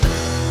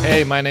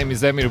Hey, my name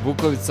is Emir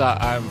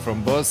Bukovica. I'm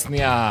from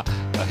Bosnia.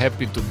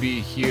 Happy to be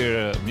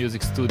here,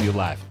 Music Studio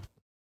Live.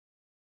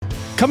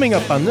 Coming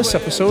up on this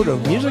episode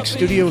of Music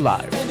Studio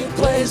Live.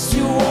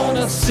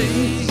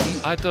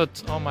 I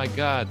thought, oh my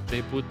God,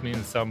 they put me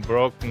in some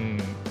broken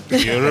room.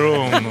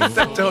 It's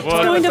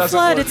going to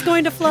flood. It's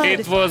going to flood.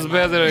 It was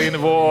better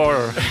in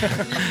war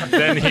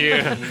than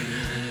here.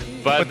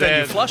 But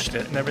then you flushed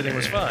it and everything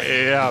was fine.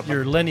 Yeah.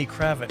 Your Lenny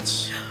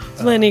Kravitz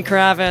Lenny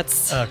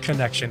Kravitz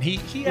connection.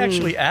 He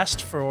actually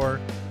asked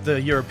for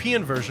the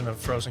European version of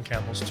Frozen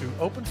Camels to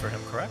open for him,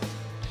 correct?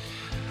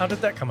 How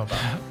did that come about?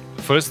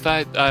 First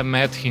I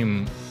met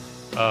him.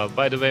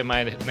 By the way,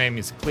 my name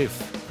is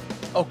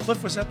Cliff. Oh,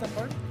 Cliff was at that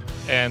party?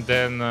 And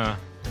then Wow,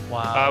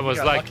 I was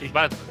like,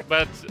 lucky.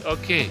 but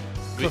okay.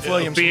 Cliff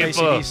Williams people,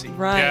 from AC/DC.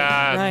 Right,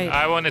 yeah, right.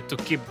 I wanted to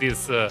keep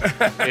this. You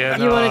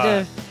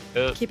wanted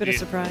to keep it a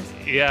surprise.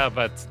 Yeah,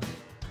 but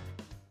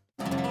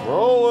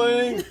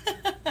Rolling.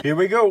 Here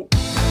we go.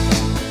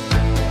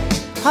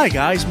 Hi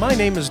guys, my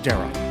name is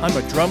Daryl. I'm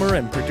a drummer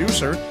and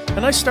producer,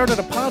 and I started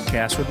a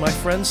podcast with my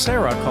friend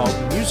Sarah called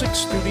Music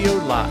Studio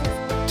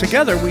Live.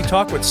 Together we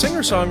talk with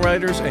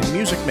singer-songwriters and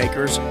music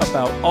makers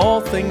about all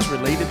things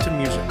related to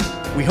music.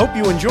 We hope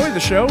you enjoy the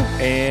show,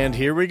 and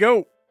here we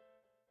go.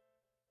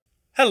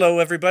 Hello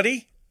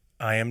everybody,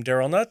 I am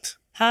Daryl Nutt,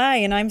 Hi,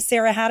 and I'm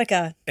Sarah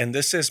Hattica. and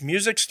this is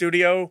Music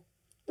Studio.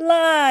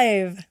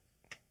 Live.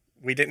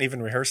 We didn't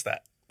even rehearse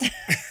that.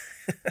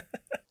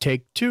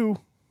 Take 2.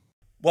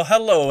 Well,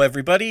 hello,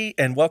 everybody,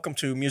 and welcome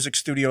to Music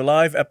Studio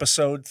Live,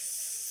 episode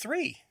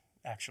 3,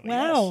 actually.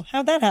 Wow,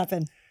 how'd that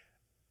happen?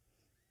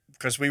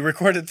 Because we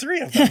recorded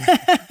 3 of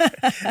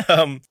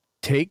them.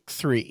 Take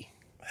 3.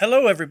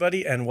 Hello,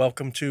 everybody, and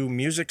welcome to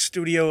Music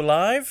Studio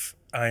Live.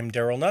 I'm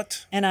Daryl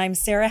Nutt, And I'm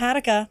Sarah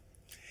Hattica.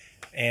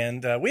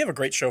 and we have a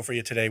great show for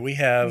you today. We We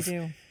have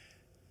do.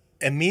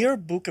 Emir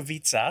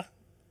Bukovica,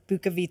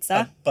 Bukovica.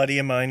 a buddy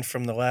of mine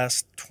from the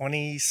last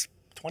 20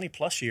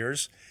 plus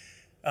years,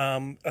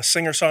 a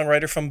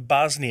singer-songwriter from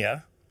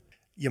Bosnia.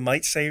 You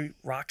might say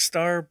rock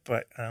star,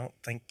 but I don't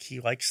think he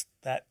likes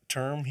that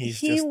term.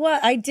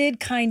 I did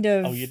kind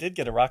of. Oh, you did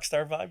get a rock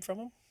star vibe from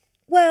him?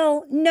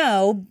 Well,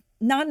 no,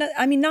 not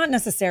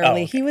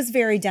necessarily. Oh, okay. He was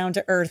very down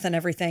to earth and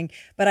everything,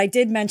 but I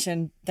did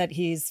mention that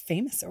he's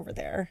famous over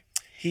there.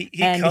 He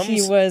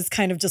was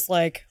kind of just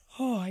like,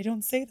 oh, I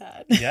don't say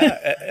that.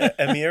 Yeah,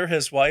 Emir,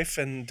 his wife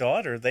and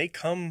daughter, they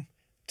come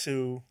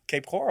to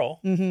Cape Coral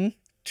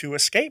to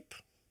escape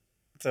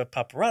the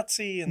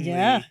paparazzi and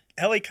Yeah.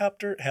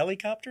 the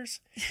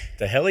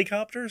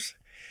helicopters.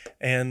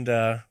 And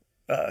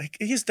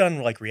he's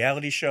done like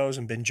reality shows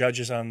and been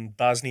judges on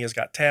Bosnia's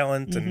Got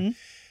Talent.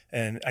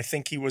 And I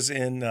think he was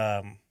in,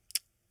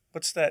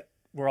 what's that,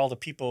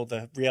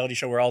 the reality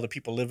show where all the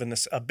people live in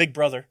this, Big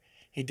Brother.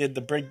 He did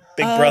the Big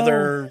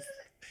Brother.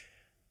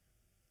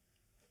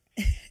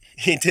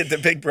 He did the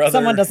Big Brother.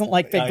 Someone doesn't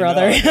like Big I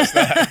Brother. know, I guess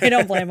not. I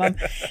don't blame him.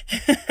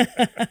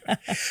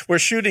 We're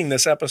shooting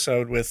this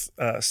episode with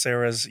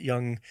Sarah's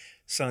young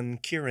son,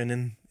 Kieran,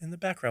 in the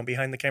background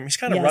behind the camera. He's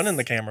kind of Yes. running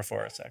the camera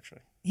for us, actually.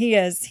 He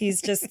is.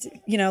 He's just,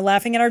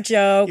 laughing at our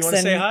jokes You wanna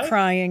and say hi?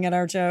 crying at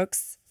our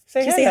jokes.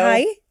 Say Did you hi, say though.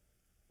 hi?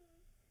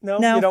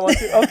 No, you don't want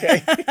to?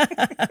 Okay.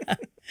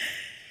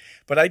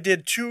 But I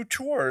did 2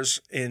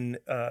 tours in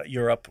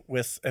Europe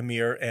with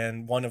Emir,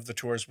 and one of the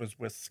tours was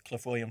with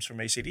Cliff Williams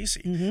from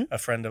AC/DC, a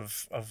friend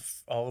of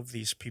all of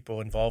these people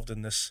involved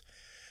in this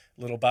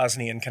little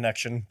Bosnian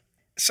connection.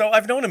 So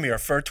I've known Emir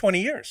for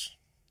 20 years.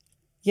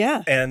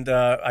 Yeah. And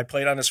I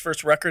played on his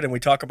first record, and we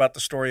talk about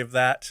the story of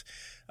that.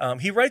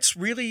 He writes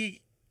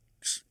really,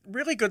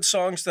 really good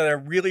songs that are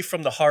really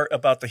from the heart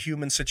about the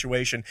human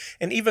situation.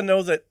 And even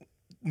though that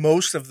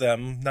most of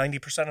them,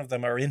 90% of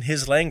them, are in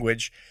his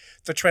language,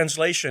 the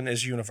translation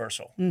is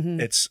universal.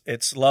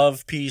 It's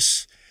love,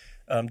 peace,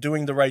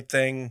 doing the right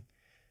thing,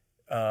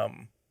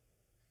 and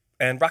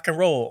rock and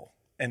roll.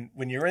 And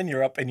when you're in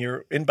Europe and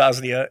you're in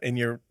Bosnia and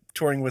you're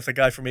touring with a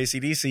guy from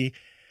AC/DC,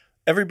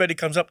 everybody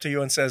comes up to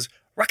you and says,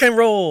 rock and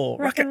roll,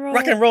 rock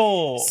and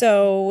roll.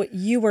 So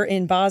you were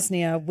in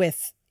Bosnia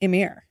with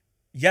Emir.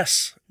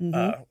 Yes.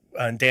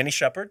 And Danny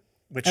Shepard,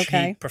 which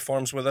Okay. he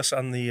performs with us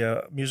on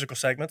the musical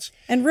segments.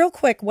 And real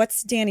quick,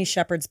 what's Danny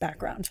Shepard's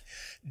background?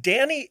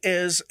 Danny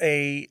is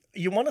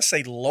you want to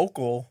say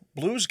local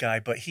blues guy,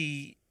 but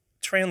he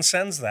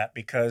transcends that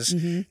because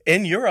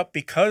in Europe,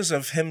 because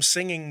of him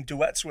singing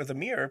duets with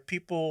Emir,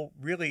 people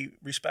really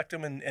respect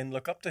him and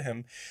look up to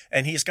him.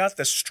 And he's got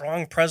this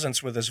strong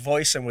presence with his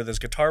voice and with his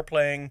guitar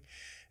playing.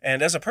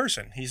 And as a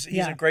person, he's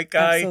a great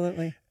guy.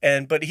 Absolutely.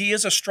 But he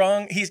is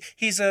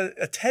he's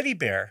a teddy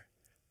bear,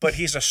 but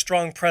he's a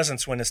strong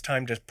presence when it's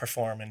time to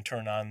perform and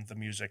turn on the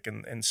music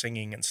and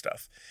singing and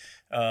stuff,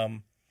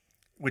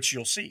 which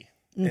you'll see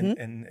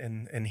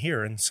and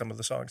hear in some of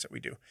the songs that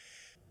we do.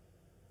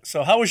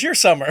 So how was your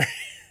summer?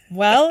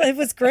 Well, it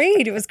was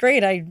great. It was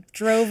great. I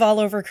drove all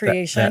over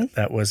creation.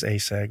 That was a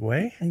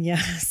segue.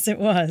 Yes, it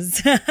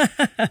was.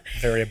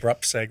 Very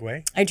abrupt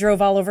segue. I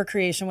drove all over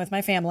creation with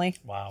my family.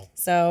 Wow.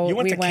 So You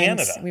went to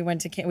Canada.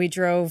 We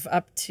drove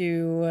up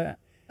to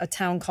a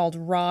town called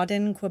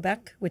Rawdon,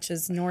 Quebec, which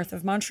is north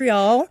of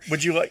Montreal.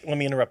 Let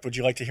me interrupt. Would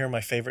you like to hear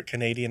my favorite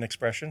Canadian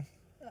expression?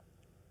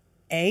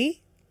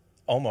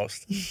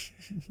 Almost.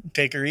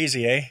 Take her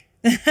easy, eh?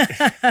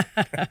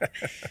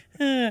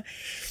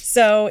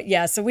 So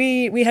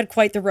we had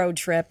quite the road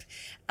trip.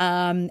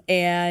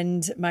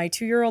 And my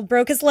 2-year-old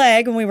broke his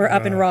leg when we were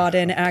up in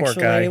Rawdon,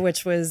 actually,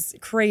 which was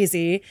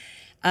crazy.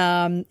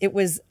 It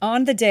was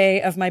on the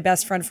day of my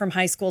best friend from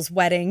high school's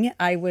wedding.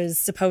 I was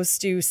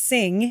supposed to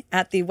sing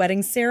at the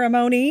wedding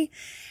ceremony,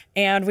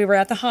 and we were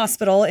at the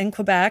hospital in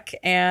Quebec.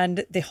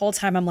 And the whole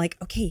time I'm like,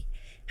 okay,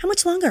 how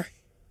much longer?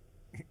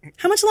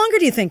 How much longer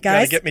do you think,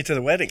 guys? Gotta get me to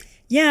the wedding.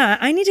 Yeah,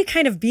 I need to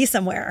kind of be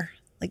somewhere,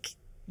 like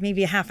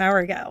maybe a half hour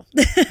ago.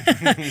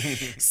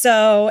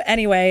 So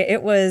anyway,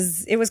 it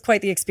was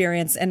quite the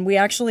experience. And we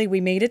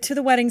made it to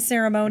the wedding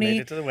ceremony.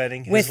 Made it to the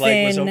wedding. His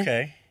leg was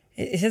okay.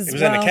 It was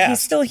in a cast.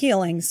 He's still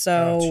healing.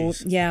 So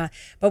yeah,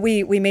 but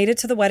we made it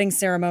to the wedding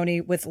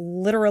ceremony with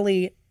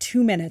literally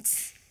 2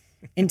 minutes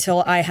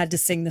until I had to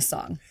sing the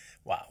song.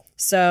 Wow.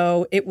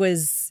 So it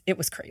was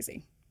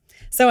crazy.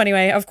 So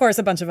anyway, of course,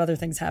 a bunch of other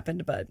things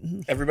happened, but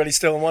everybody's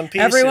still in one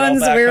piece.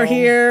 We're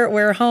here.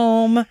 We're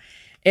home.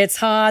 It's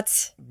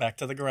hot. Back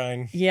to the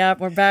grind. Yeah,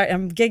 we're back.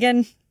 I'm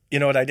gigging. You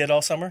know what I did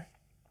all summer?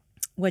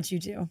 What'd you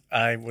do?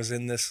 I was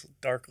in this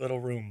dark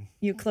little room.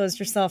 You closed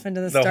yourself into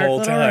this dark little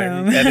room. The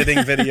whole time.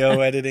 Editing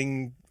video,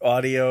 editing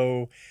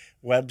audio,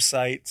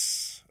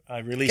 websites. I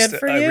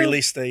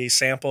released a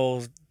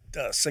sample,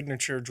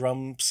 signature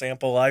drum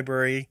sample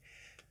library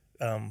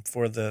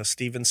for the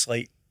Steven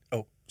Slate.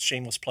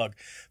 Shameless plug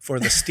for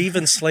the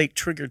Steven Slate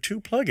Trigger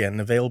 2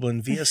 plugin, available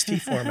in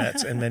VST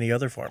formats and many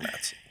other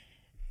formats.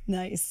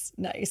 Nice.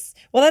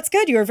 Well, that's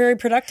good. You were very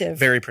productive.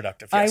 Very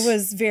productive. Yes. I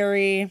was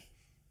very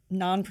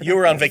non-productive. You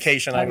were on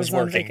vacation. I was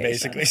working.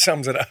 Basically,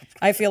 sums it up.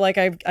 I feel like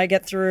I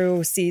get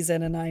through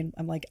season and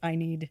I'm like, I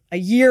need a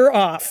year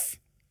off.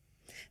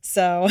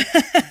 So,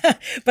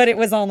 but it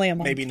was only a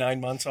month. Maybe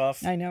 9 months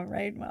off. I know,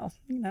 right? Well,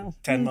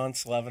 10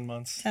 months, 11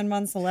 months. 10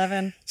 months,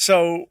 11.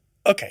 So,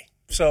 okay.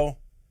 So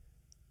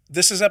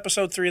this is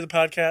episode 3 of the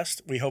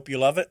podcast. We hope you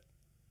love it.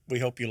 We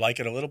hope you like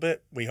it a little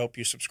bit. We hope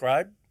you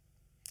subscribe.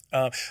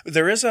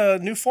 There is a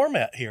new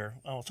format here.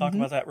 I'll talk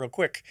about that real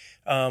quick.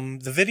 The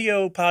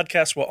video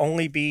podcast will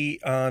only be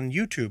on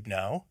YouTube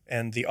now,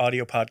 and the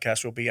audio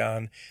podcast will be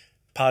on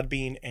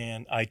Podbean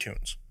and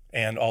iTunes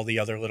and all the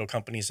other little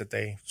companies that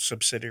they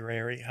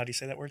subsidiary. How do you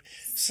say that word?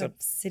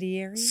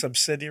 Subsidiary?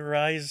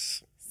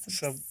 Subsidiarize?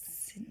 I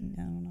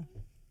don't know.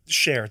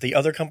 Share. The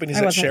other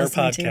companies that share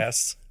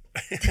podcasts.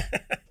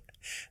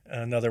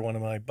 Another one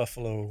of my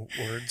Buffalo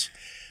words.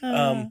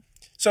 All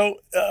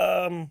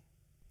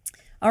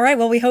right.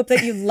 Well, we hope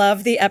that you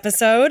love the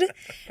episode,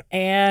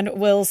 and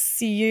we'll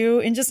see you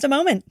in just a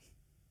moment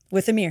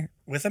with Amir.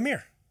 With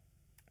Amir.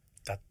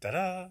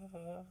 Da-da-da.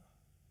 All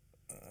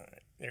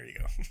right, there you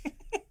go.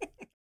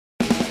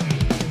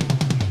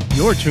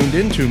 You're tuned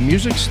into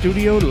Music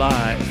Studio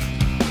Live.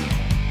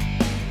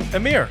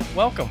 Amir,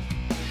 welcome.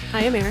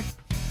 Hi, Amir.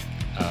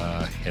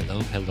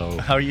 Hello.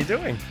 How are you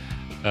doing?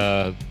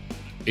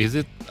 Is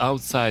it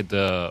outside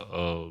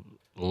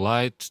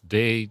light,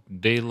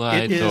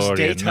 daylight, it is or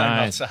daytime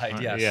night? outside,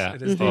 yes. Yeah.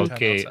 It is daytime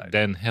okay, outside.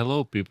 then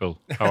hello, people.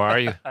 How are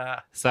you?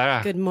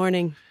 Sarah? Good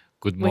morning.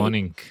 Good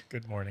morning.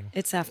 Good morning.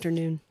 It's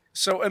afternoon.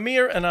 So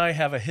Amir and I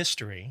have a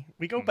history.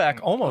 We go back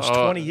almost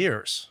 20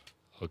 years.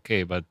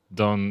 Okay, but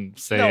don't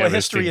say No, everything. a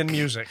history in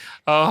music.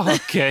 Oh,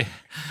 okay.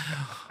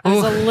 I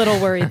was a little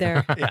worried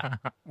there. Yeah,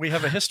 we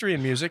have a history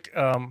in music.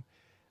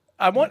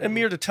 I want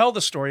Amir to tell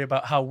the story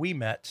about how we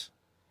met.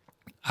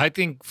 I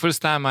think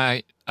first time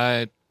I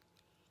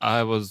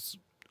was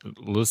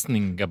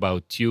listening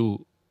about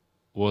you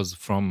was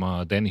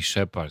from Danny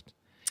Shepard.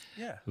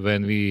 Yeah.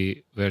 When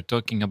we were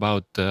talking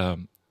about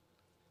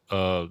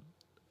how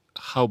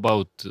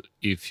about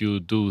if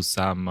you do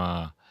some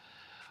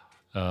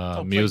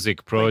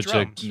music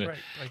project. Play drums.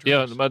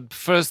 Yeah, but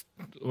first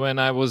when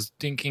I was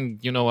thinking,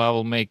 I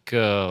will make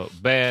a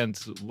band,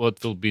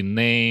 what will be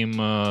name,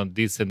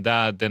 this and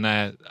that. Then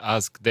I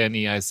asked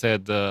Danny, I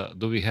said,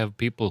 do we have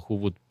people who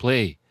would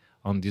play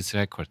on this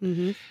record?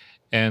 Mm-hmm.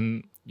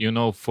 And,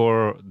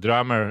 for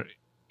drummer,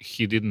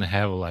 he didn't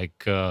have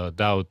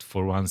doubt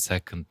for 1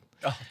 second.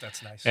 Oh,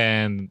 that's nice.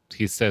 And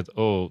he said,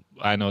 oh,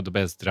 I know the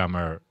best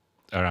drummer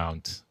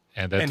around.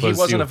 And he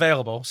wasn't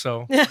available,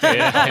 so.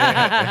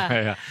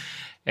 Yeah.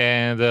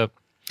 And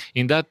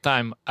in that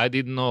time, I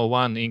didn't know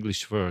one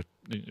English word.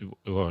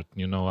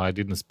 I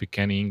didn't speak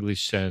any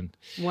English. And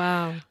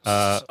wow.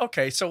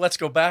 Okay, so let's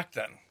go back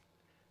then.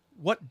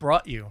 What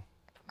brought you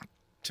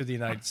to the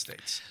United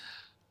States?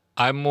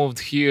 I moved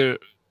here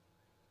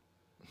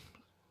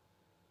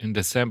in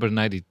December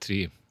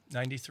 93.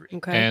 93.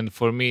 Okay. And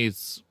for me,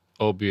 it's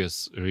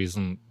obvious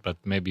reason, but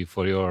maybe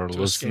for your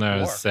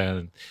listeners.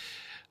 And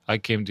I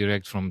came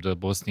direct from the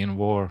Bosnian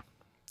War.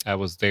 I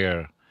was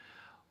there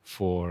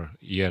for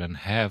a year and a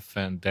half,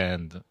 and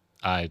then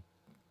I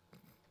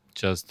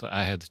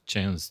had a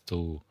chance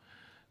to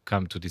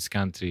come to this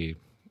country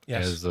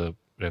as a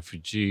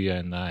refugee,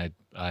 and I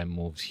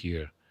moved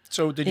here.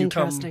 So did you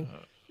come?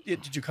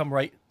 Did you come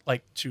right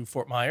like to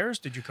Fort Myers?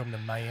 Did you come to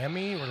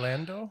Miami,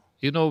 Orlando?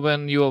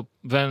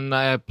 When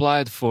I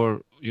applied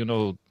for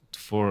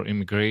for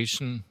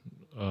immigration,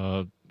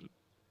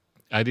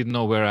 I didn't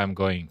know where I'm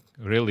going.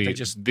 Really, they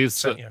just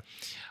this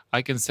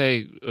I can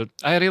say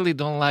I really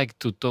don't like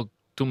to talk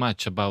too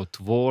much about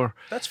war.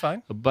 That's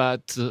fine.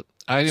 But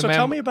I remember. So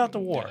tell me about the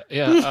war.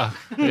 Yeah.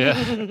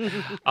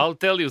 I'll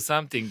tell you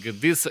something.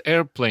 This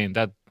airplane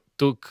that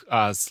took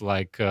us,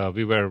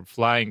 we were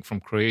flying from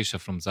Croatia,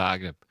 from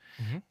Zagreb,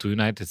 to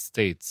United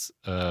States.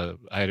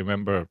 I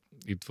remember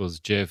it was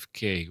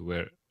JFK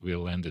where we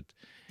landed.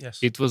 Yes.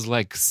 It was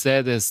like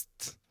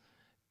saddest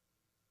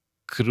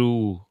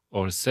crew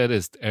or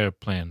saddest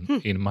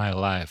airplane in my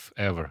life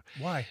ever.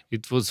 Why?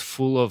 It was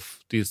full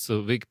of these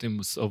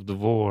victims of the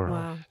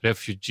war,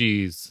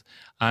 refugees,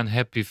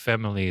 unhappy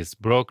families,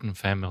 broken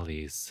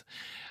families.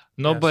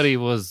 Nobody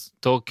was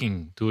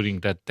talking during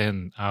that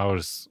 10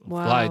 hours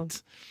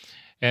flight.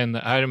 And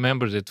I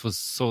remember it was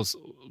so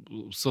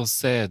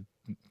sad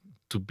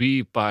to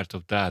be part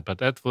of that. But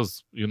that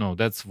was,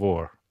 that's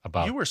war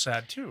about. You were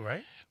sad too,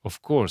 right?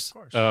 Of course.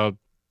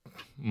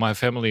 My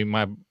family,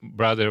 my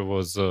brother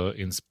was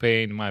in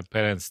Spain. My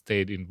parents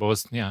stayed in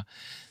Bosnia.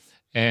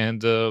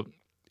 And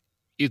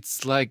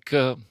it's like,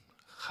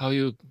 how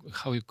you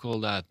call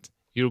that?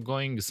 You're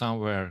going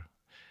somewhere.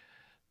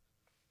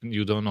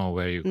 You don't know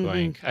where you're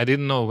going. I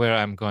didn't know where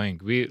I'm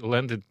going. We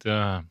landed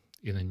in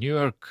New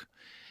York,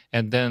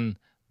 and then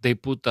they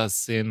put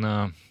us in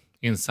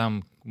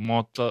some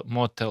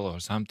motel or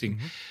something.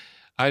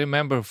 I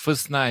remember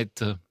first night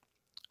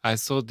I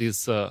saw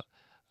this,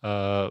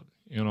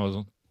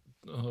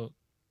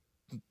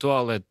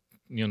 toilet,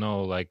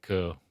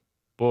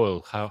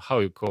 boil. How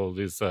you call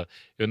this?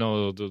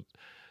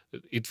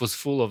 It was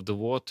full of the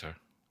water.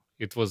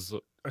 It was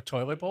a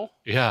toilet bowl.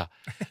 Yeah,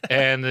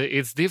 and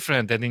it's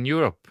different than in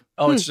Europe.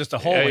 Oh, it's just a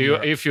hole.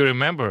 If you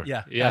remember.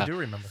 Yeah, I do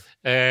remember.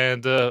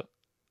 And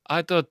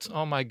I thought,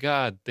 oh my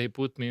God, they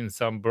put me in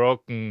some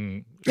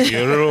broken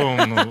room.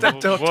 It's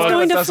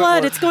going to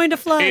flood. It's going to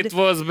flood. It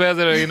was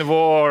better in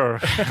war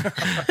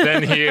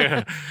than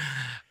here.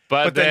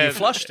 But then you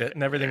flushed it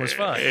and everything was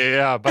fine.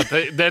 Yeah, but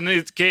then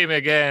it came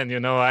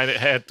again. I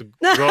had to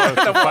go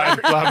to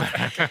find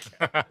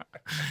plumber.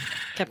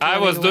 I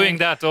was doing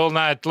that all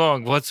night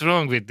long. What's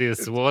wrong with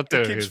this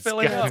water? It keeps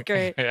filling up. That's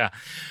great. Yeah.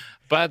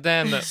 But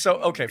then...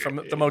 So,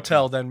 from the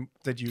motel, then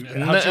did you...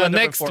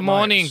 next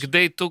morning,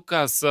 they took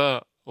us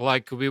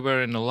like we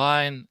were in a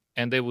line,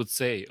 and they would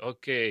say,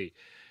 okay,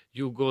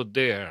 you go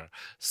there,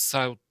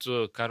 South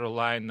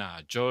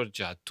Carolina,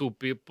 Georgia, 2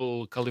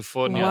 people,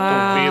 California,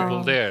 2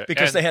 people there.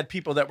 Because they had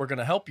people that were going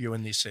to help you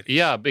in these cities.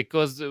 Yeah,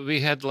 because we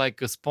had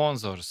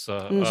sponsors.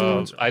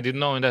 I didn't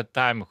know in that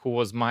time who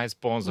was my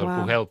sponsor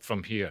who helped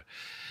from here.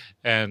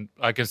 And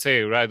I can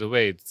say right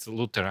away, it's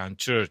Lutheran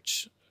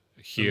Church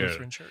here.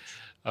 Lutheran Church.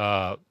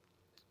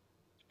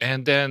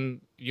 And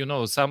then,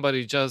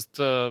 somebody just,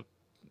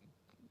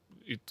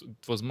 it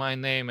was my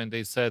name, and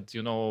they said,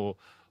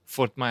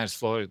 Fort Myers,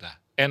 Florida.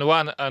 And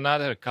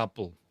another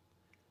couple,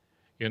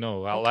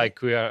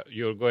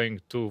 you're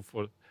going to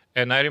for,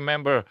 and I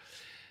remember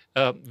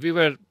we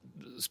were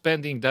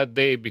spending that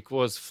day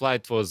because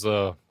flight was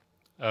a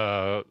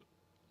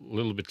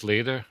little bit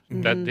later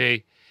that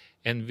day,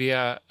 and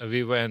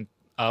we went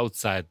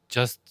outside.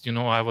 Just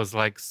I was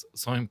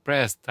so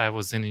impressed. I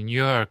was in New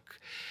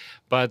York,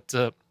 but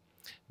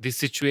the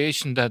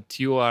situation that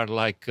you are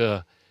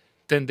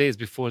 10 days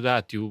before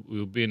that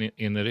you've been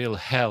in a real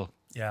hell.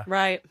 Yeah.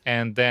 Right.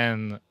 And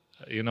then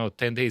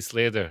 10 days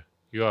later,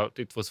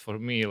 it was for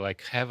me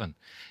like heaven.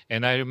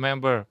 And I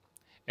remember,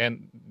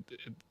 and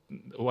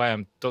why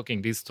I'm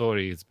talking this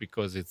story is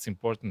because it's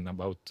important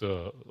about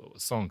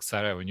song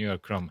Sarajevo, New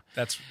York, Roma.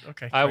 That's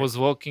okay. I was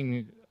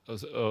walking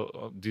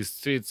the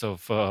streets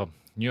of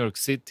New York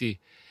City,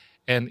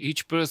 and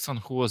each person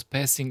who was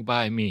passing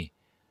by me,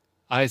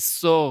 I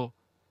saw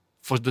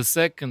for the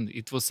second,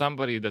 it was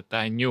somebody that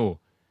I knew.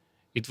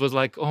 It was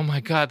like, oh my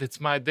God, it's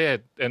my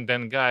dad. And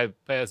then guy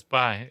passed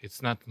by,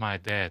 it's not my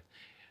dad.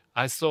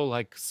 I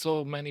saw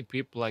so many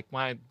people, like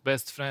my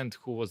best friend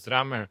who was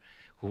drummer,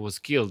 who was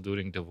killed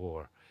during the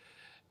war.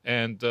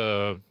 And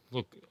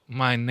look,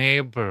 my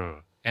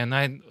neighbor.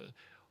 And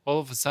all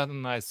of a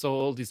sudden I saw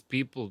all these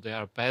people, they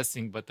are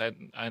passing, but I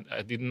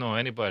didn't know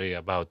anybody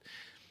about.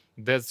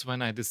 That's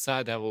when I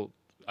decided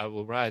I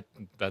will write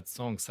that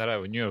song,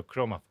 Sarajevo, New York,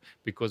 Roma,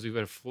 because we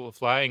were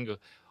flying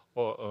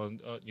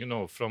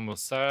from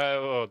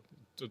Sarajevo,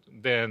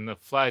 then the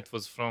flight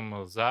was from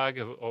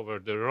Zagreb over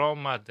the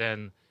Roma,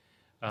 then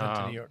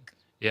to New York.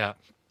 Yeah,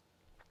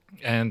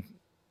 and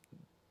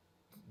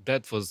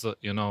that was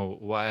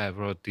why I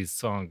wrote this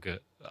song.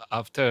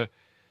 After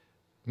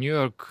New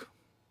York,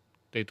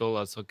 they told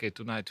us, okay,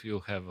 tonight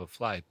you'll have a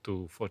flight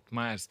to Fort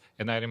Myers,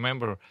 and I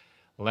remember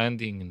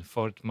landing in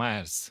Fort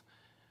Myers,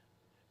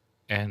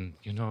 and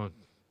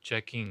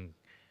checking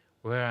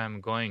where I'm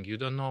going. You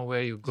don't know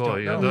where you go.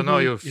 You don't know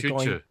your future.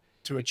 Going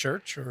to a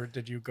church, or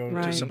did you go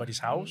to somebody's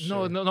house?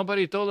 No,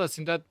 nobody told us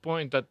in that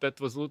point that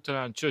was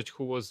Lutheran Church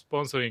who was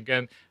sponsoring.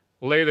 And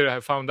later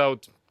I found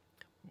out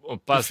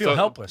Pastor, you feel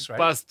helpless, right?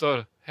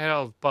 Pastor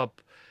Harold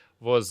Pop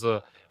was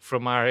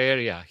from our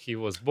area. He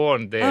was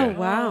born there. Oh,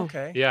 wow.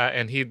 Okay. Yeah,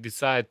 and he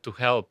decided to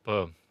help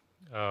a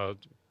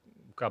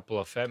couple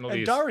of families.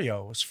 And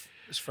Dario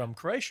is from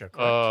Croatia,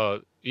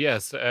 correct?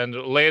 Yes, and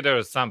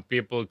later some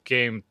people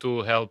came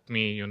to help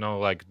me,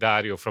 like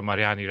Dario from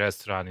Mariani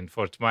restaurant in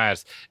Fort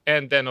Myers.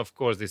 And then, of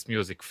course, these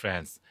music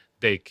friends,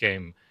 they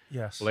came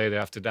later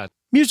after that.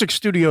 Music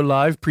Studio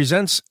Live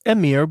presents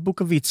Emir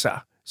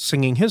Bukovica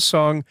singing his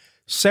song,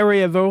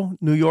 Sarajevo,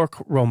 New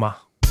York, Roma.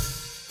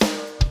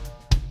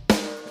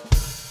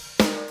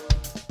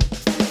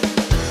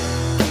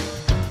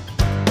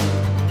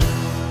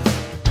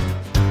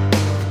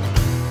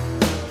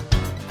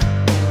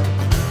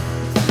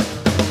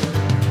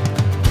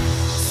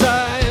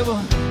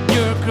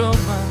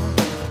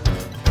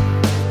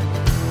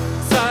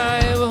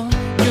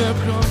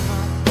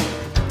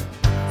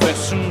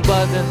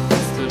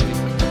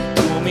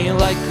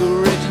 Like a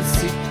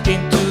regency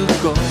into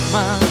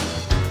Goma.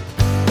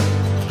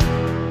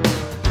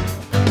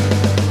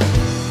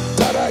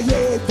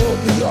 Sarajevo,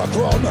 New York,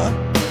 Roma.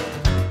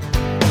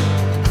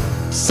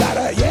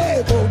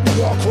 Sarajevo, New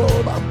York,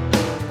 Roma.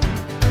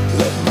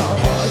 Let my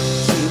heart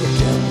see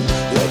again.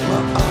 Let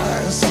my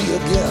eyes see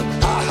again.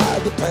 I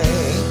hide the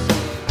pain.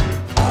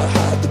 I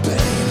hide the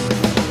pain.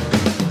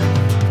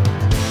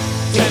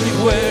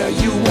 Anywhere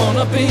you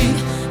wanna be,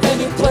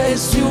 any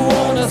place you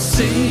wanna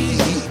see.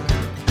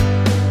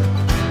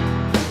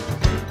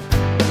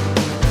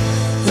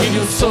 In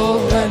your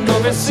soul and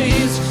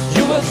overseas,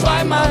 you will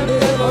find my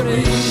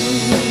memory.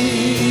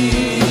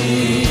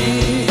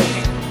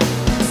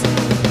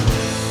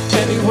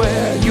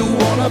 Anywhere you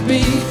wanna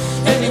be,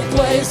 any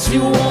place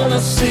you wanna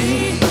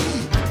see.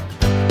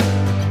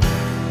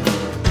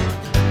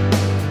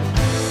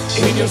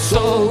 In your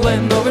soul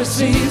and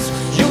overseas,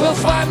 you will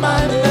find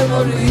my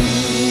memory.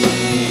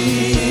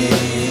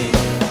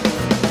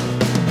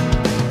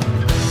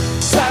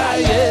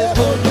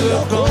 Sarajevo, New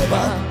York,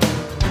 Roma.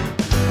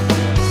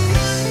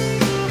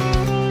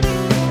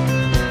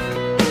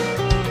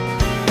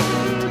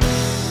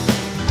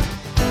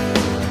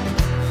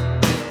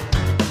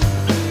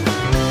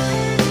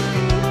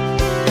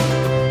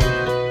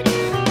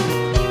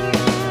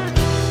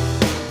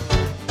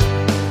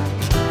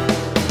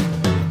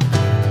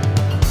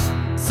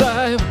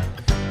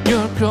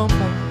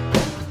 Roma,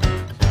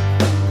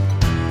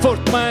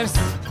 Fort Myers,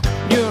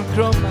 New York,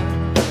 Roma.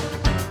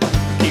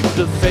 Keep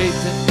the faith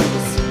and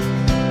peace.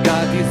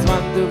 God is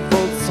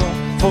wonderful song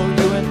for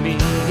you and me,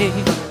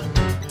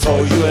 for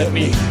you and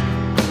me.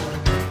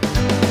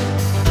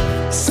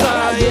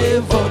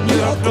 Sarajevo, New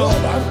York,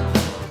 Roma.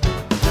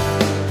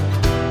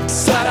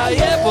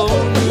 Sarajevo,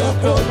 New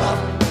York, Roma.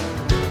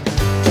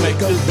 Make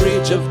a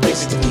bridge of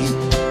destiny.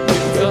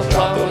 With the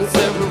flowers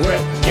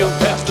everywhere, you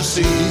have to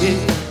see.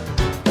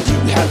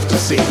 You have to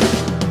see.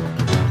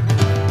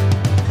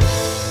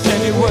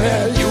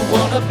 Anywhere you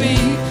wanna be,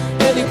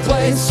 any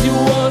place you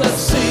wanna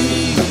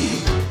see.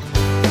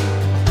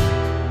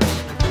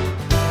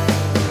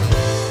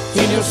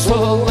 In your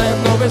soul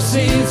and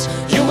overseas,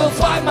 you will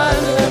find my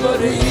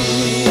memory.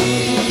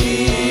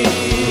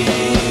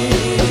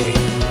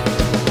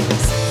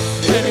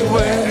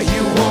 Anywhere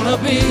you wanna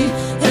be,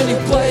 any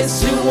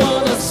place you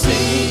wanna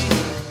see.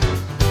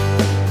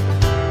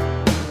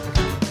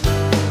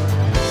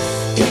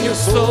 In your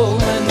soul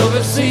and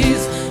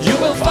overseas, you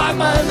will find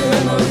my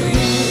memory.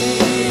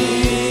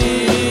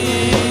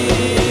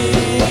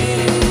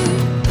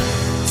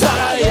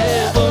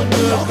 Sarajevo,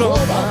 New York,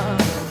 Roma.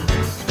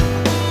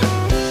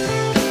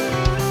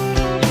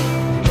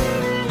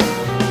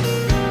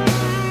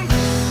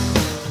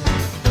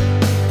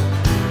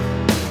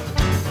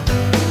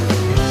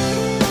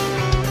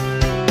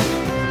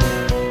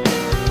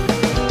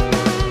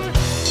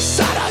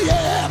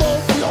 Sarajevo,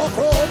 New York,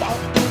 Roma.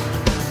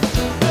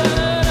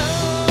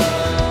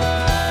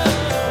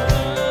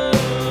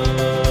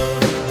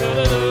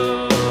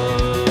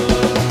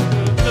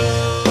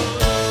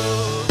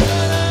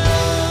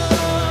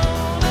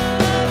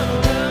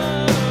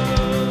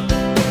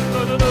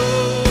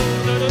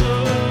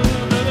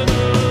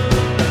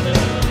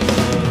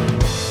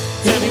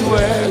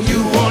 Anywhere you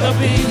wanna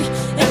be,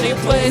 any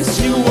place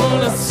you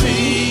wanna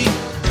see.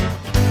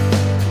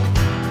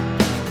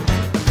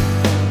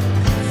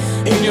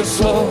 In your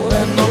soul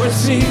and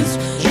overseas,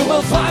 you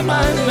will find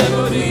my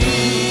memories.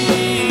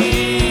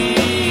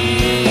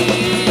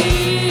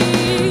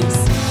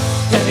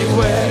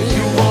 Anywhere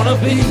you wanna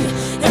be,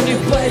 any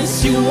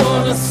place you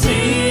wanna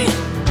see.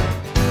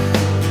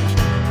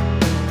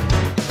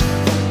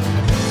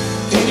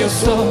 In your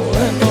soul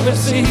and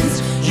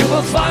overseas, you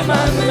will find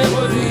my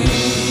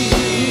memories.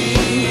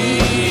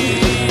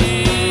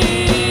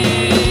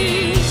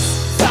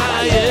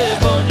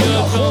 Sarajevo, New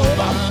York,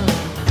 Roma.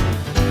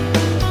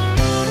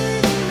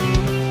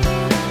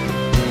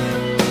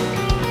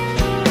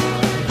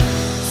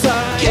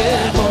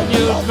 Sarajevo,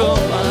 New York,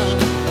 Roma.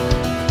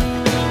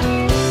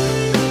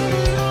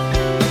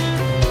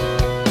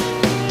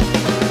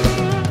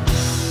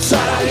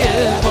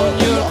 Sarajevo,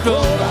 New York,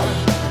 Roma.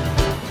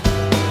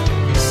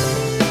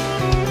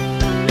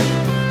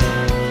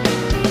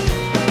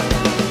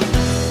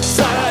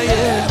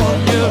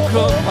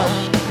 Roma.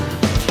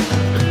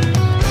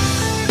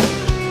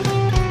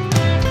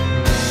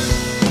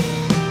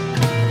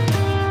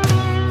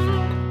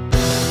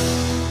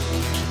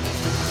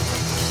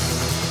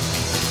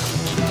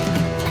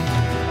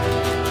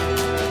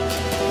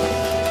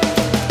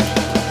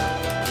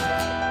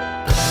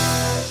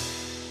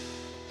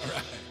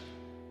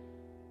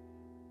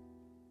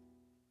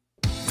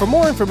 For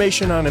more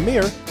information on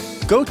Amir,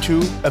 go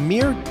to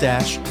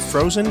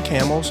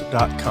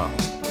amir-frozencamels.com.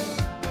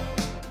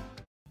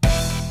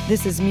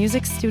 This is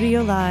Music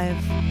Studio Live.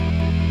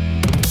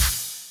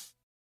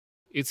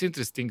 It's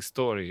interesting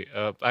story.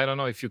 I don't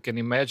know if you can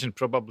imagine,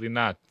 probably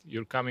not.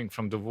 You're coming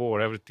from the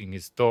war, everything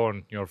is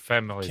torn, your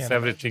families,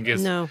 everything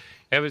is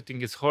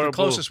horrible. The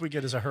closest we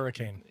get is a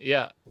hurricane.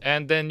 Yeah,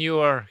 and then you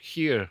are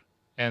here,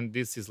 and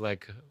this is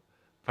like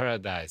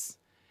paradise,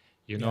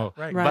 you know.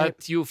 Right.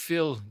 But you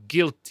feel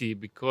guilty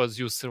because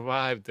you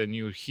survived and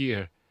you're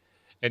here,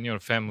 and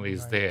your family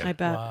is there. I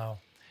bet. Wow.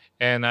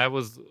 And I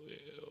was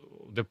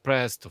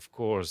depressed, of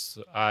course.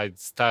 I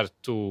started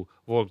to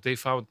work. They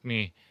found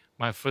me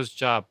my first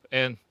job.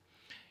 And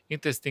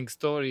interesting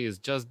story is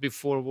just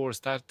before war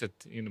started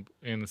in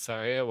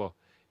Sarajevo,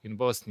 in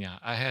Bosnia,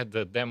 I had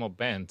a demo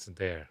band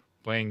there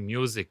playing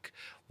music,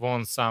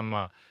 won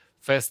some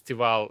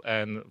festival,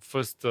 and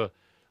first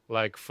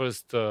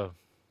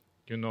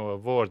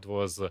award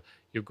was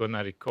you're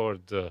gonna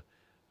record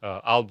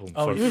album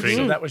for free.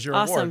 So that was your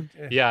Awesome.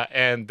 award. Yeah,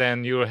 and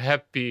then you're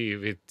happy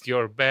with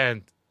your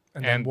band,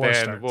 and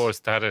then war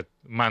started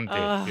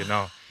Monday, you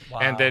know. Wow.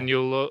 And then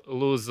you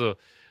lose.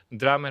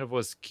 Drummer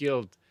was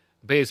killed.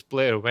 Bass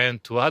player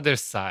went to other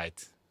side.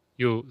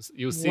 You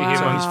see him So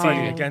on he's TV.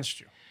 fighting against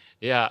you.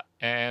 Yeah,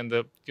 and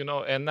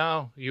and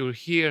now you're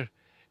here,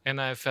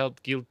 and I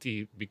felt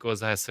guilty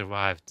because I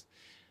survived,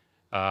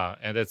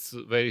 and that's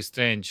a very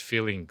strange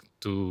feeling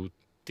to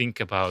think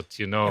about,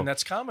 And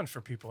that's common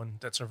for people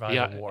that survive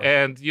a war.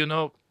 And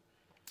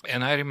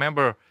and I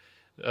remember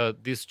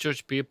these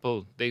church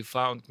people, they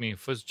found me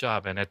first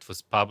job, and it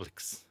was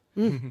Publix.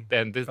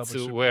 And that's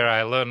where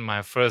I learned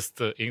my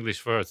first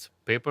English words: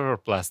 paper or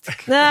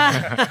plastic.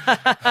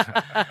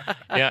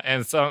 Yeah,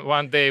 and so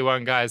one day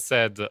one guy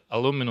said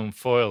aluminum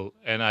foil,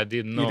 and I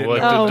didn't know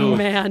what to do.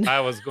 Man. I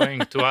was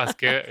going to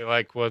ask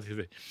like what is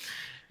it,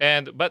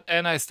 and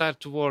I started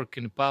to work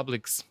in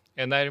Publix,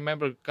 and I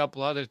remember a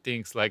couple other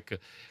things, like a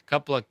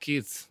couple of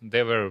kids,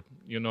 they were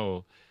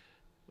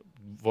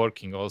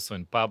working also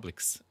in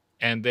Publix.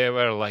 And they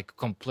were like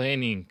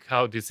complaining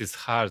how this is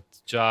hard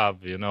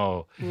job,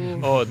 Oh,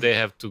 they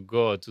have to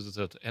go to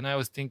that. And I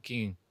was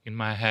thinking in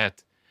my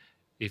head,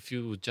 if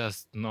you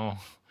just know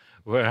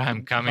where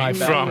I'm coming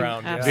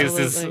from,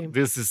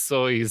 this is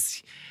so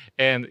easy.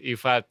 And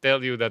if I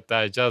tell you that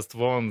I just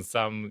won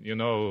some,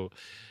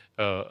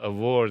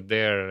 award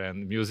there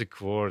and music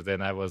award,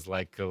 and I was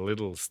like a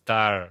little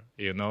star,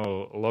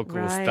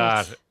 local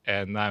star,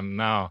 and I'm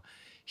now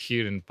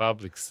here in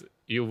Publix,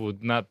 you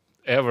would not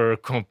ever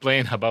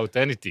complain about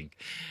anything.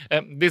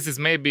 This is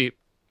maybe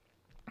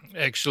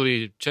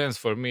actually a chance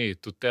for me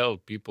to tell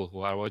people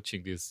who are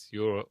watching this,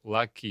 you're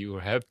lucky, you're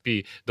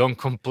happy, don't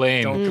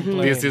complain.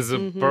 This is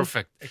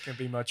perfect. It can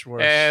be much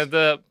worse. And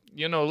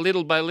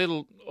little by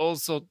little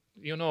also,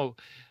 in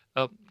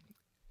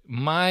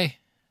my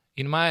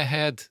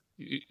head,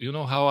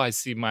 how I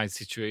see my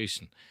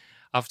situation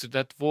after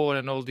that war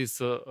and all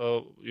these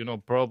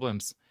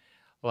problems,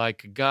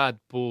 like God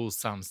pulls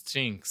some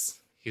strings.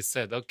 He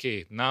said,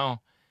 okay,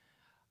 now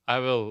I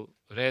will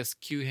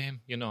rescue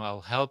him,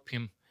 I'll help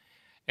him.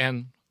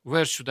 And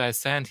where should I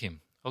send him?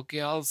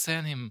 Okay, I'll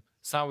send him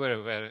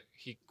somewhere where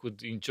he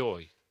could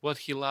enjoy what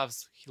he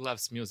loves. He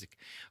loves music.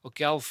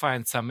 Okay, I'll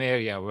find some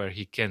area where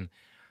he can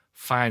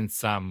find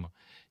some,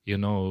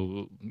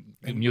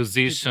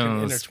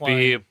 musicians,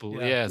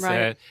 people. Yes.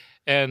 Right.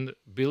 And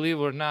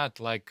believe or not,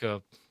 like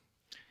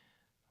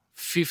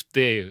fifth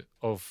day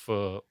of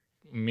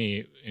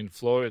me in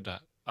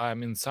Florida,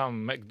 I'm in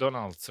some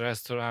McDonald's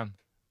restaurant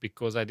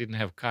because I didn't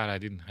have car, I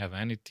didn't have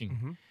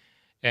anything.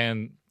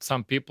 And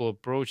some people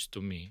approached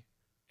to me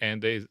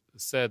and they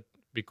said,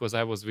 because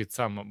I was with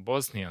some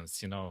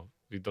Bosnians,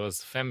 with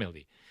those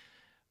family.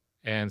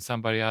 And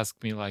somebody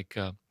asked me like,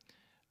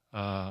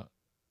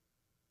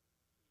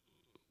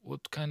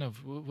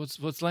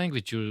 what's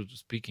language you're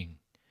speaking?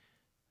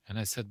 And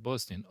I said,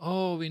 Bosnian.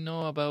 Oh, we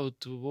know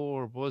about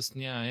war,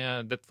 Bosnia.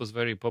 Yeah, that was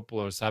very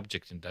popular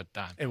subject in that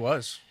time. It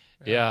was.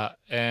 Yeah,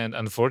 and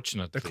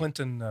unfortunately, the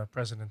Clinton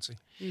presidency.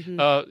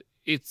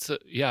 It's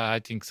I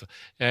think so.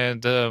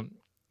 And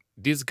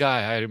this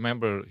guy, I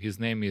remember his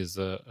name is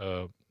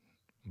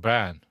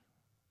Brian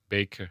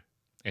Baker,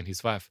 and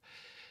his wife.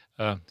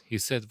 He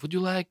said, "Would you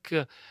like?"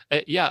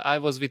 I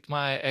was with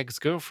my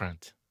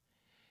ex-girlfriend,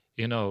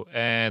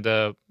 and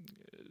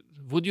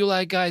would you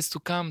like guys to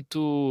come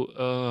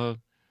to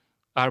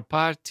our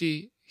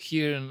party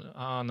here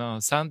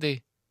on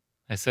Sunday?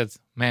 I said,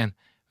 man.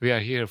 We are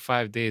here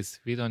 5 days.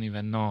 We don't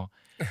even know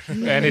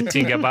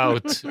anything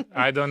about.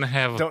 I don't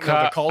have a car. Don't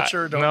know the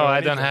culture.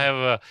 I don't have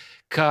a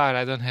car.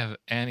 I don't have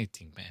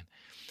anything, man.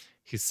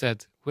 He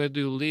said, "Where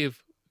do you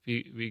live?"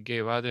 We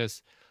gave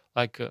address.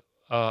 like,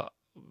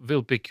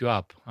 we'll pick you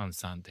up on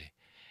Sunday.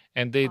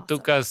 And they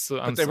took us.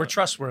 But they were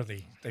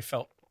trustworthy. They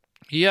felt.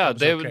 Yeah,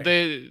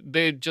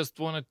 they just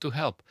wanted to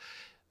help.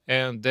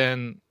 And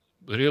then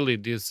really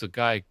this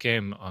guy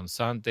came on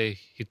Sunday.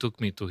 He took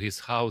me to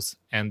his house,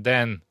 and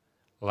then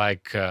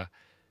like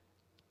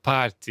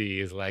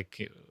party is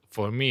like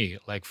for me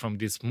like from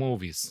these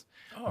movies.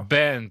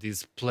 Band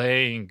is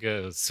playing,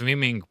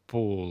 swimming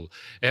pool.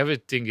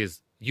 Everything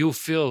is. You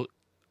feel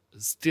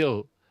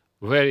still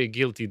very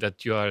guilty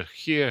that you are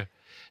here.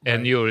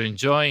 And you're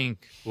enjoying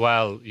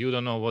while you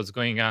don't know what's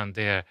going on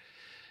there,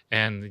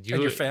 and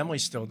your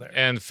family's still there.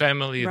 And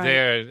family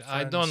there. Friends.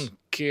 I don't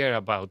care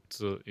about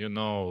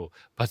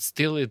but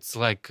still it's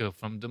like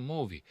from the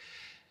movie.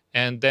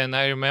 And then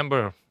I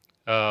remember,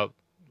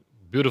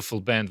 beautiful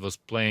band was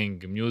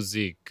playing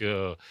music,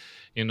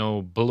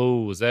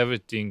 blues,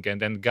 everything. And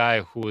then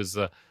guy who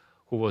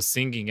was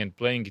singing and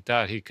playing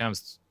guitar, he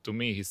comes to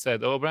me. He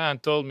said, Brian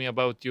told me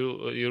about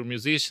your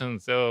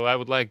musicians, so I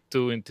would like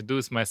to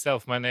introduce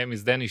myself. My name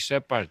is Danny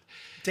Shepard.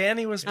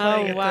 Danny was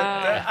playing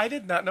I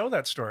did not know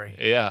that story.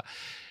 Yeah.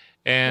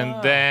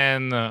 And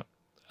then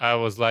I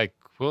was like,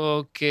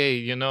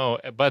 okay,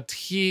 but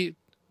he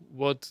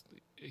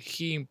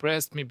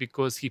impressed me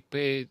because he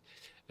paid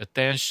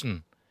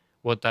attention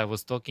what I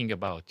was talking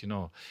about,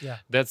 Yeah.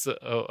 That's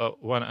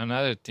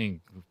another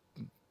thing.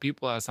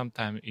 People are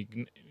sometimes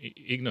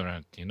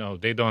ignorant,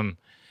 they don't.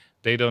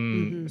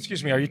 Mm-hmm.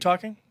 Excuse me, are you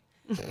talking?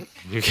 What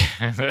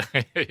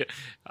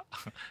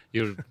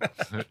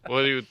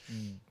are you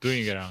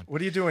doing around?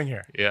 What are you doing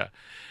here? Yeah.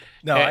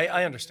 No,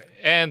 I understand.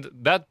 And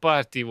that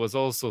party was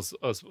also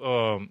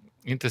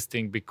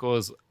interesting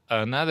because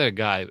another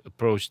guy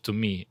approached to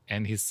me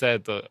and he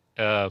said,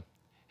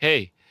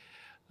 hey,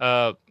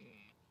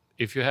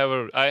 if you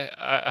have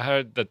I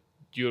heard that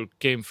you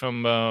came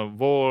from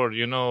war,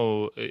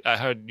 I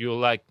heard you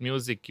like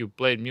music, you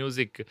played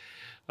music.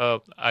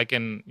 I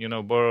can,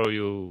 borrow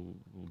you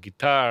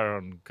guitar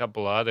and a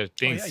couple of other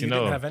things. You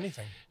didn't have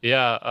anything.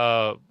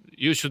 Yeah,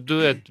 you should do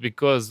it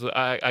because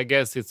I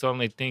guess it's the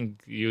only thing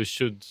you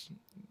should,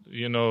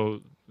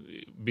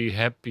 be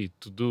happy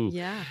to do.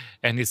 Yeah.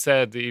 And he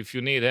said, if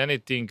you need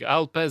anything,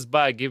 I'll pass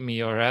by. Give me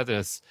your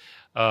address.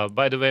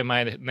 By the way,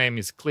 my name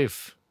is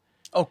Cliff.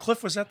 Oh,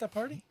 Cliff was at that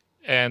party?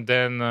 And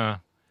then wow,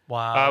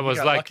 I was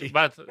like,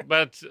 lucky.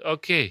 but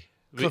okay.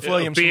 Cliff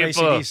Williams from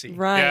AC/DC.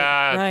 Right,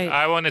 yeah, right.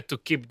 I wanted to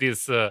keep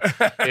this. You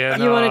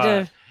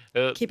wanted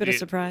to keep it a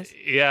surprise.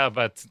 Yeah,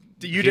 but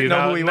you didn't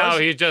know who he was? No,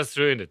 he just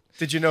ruined it.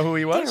 Did you know who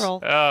he was?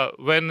 Daryl.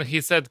 When he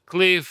said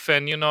Cliff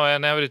and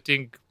and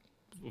everything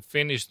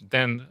finished,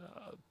 then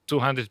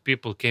 200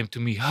 people came to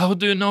me. How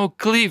do you know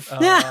Cliff?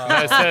 And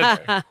I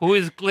said, who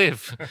is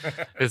Cliff?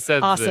 He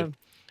said, awesome.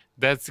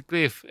 That's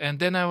Cliff. And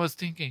then I was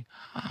thinking,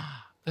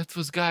 that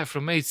was guy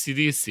from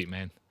AC/DC,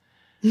 man.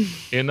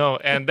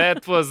 And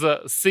that was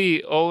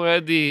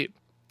already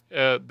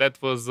that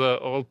was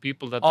all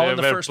people that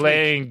were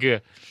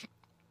playing.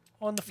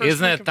 On the first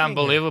Isn't it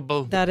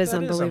unbelievable? That is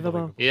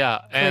unbelievable.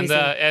 Yeah, and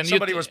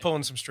somebody was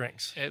pulling some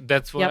strings.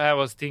 That's what I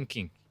was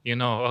thinking.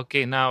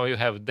 Okay, now you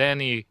have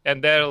Danny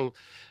and Daryl,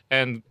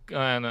 and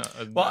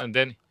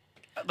Danny.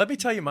 Let me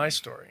tell you my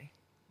story,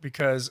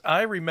 because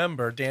I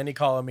remember Danny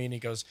calling me and he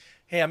goes,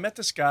 "Hey, I met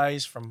this guy.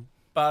 He's from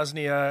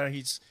Bosnia.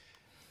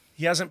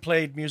 He hasn't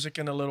played music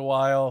in a little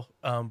while,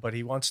 but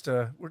he wants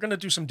to. We're going to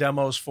do some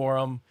demos for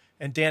him."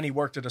 And Danny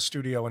worked at a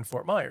studio in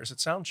Fort Myers at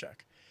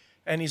Soundcheck,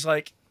 and he's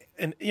like,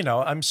 and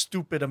I'm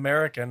stupid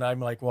American. I'm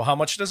like, well, how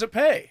much does it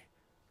pay?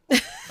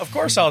 Of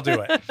course I'll do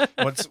it.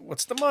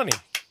 What's the money?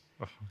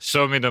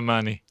 Show me the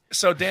money.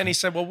 So Danny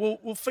said, well,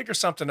 we'll figure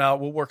something out.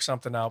 We'll work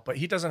something out. But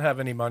he doesn't have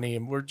any money,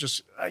 and we're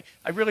just. I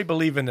really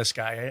believe in this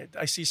guy.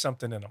 I see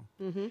something in him.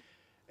 Mm-hmm.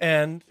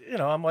 And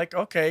I'm like,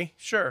 okay,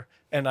 sure.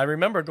 And I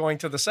remember going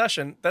to the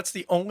session. That's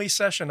the only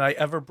session I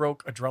ever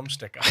broke a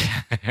drumstick on.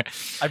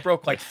 I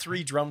broke like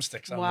 3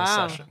 drumsticks on this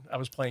session. I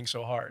was playing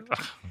so hard.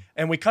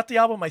 And we cut the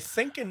album, I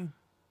think in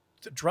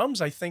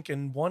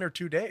 1 or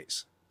 2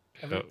 days.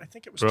 I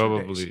think it was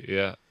probably 2 days.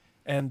 Yeah.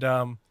 And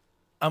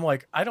I'm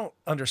like, I don't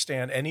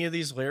understand any of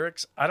these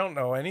lyrics. I don't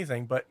know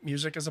anything, but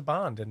music is a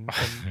bond. And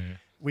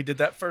we did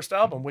that first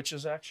album, which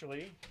is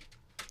actually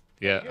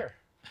right here.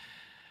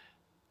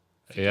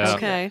 Yeah.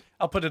 Okay.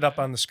 I'll put it up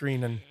on the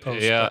screen and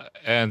post. Yeah,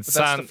 but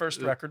that's the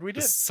first record we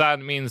did.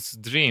 Sun means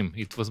dream.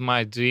 It was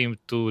my dream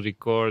to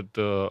record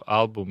the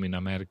album in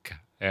America,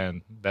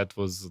 and that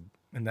was.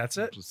 And that's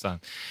it.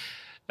 Sun.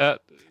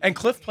 And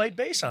Cliff played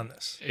bass on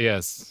this.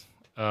 Yes.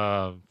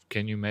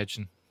 Can you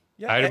imagine?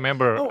 Yeah. I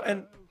remember.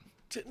 And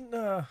didn't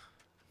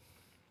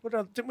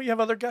we have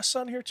other guests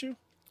on here too?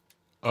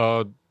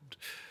 Who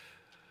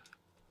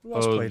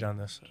else played on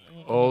this?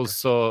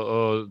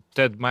 Also,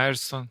 Ted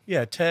Meyerson.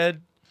 Yeah,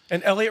 Ted.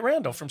 And Elliot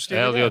Randall from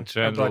Stevie Elliot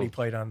Ray. Randall. My buddy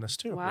played on this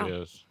too. Wow.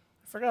 Yes.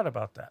 I forgot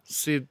about that.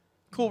 See,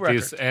 cool record.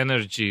 This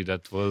energy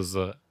that was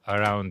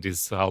around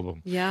this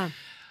album. Yeah.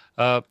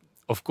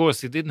 Of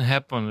course, it didn't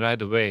happen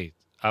right away.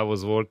 I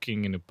was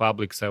working in a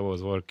Publix. I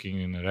was working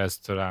in a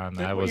restaurant.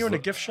 Were you in a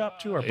gift shop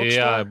too, or bookstore?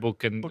 Yeah, a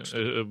book and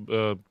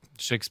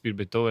Shakespeare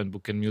Beethoven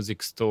Book and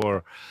Music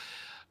Store.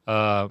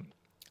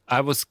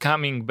 I was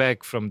coming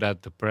back from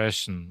that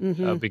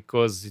depression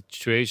because the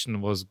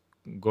situation was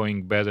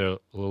going better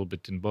a little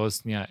bit in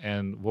Bosnia,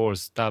 and war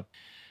stopped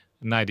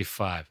in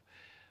 95.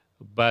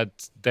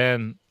 But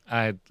then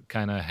I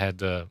kind of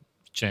had a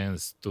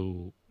chance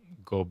to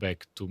go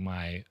back to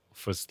my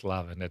first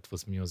love, and that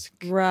was music.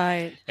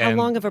 Right. How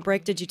long of a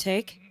break did you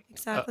take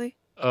exactly?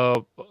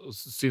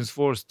 Since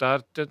war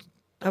started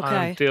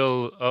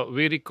until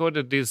we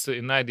recorded this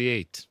in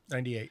 98.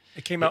 98.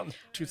 It came out in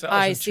 2002.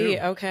 I see.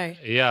 Okay.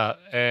 Yeah,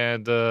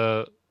 and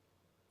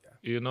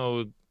you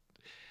know,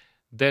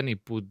 then he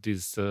put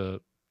this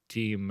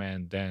team,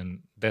 and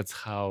then that's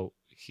how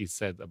he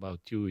said about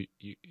you.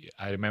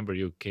 I remember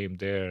you came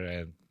there,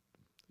 and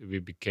we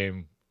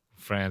became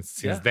friends.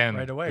 Since then,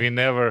 right away.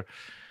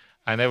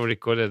 I never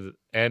recorded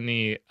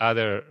any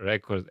other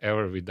record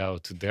ever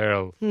without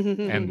Daryl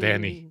and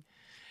Danny.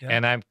 Yeah.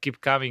 And I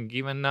keep coming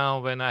even now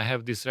when I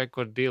have this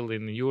record deal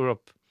in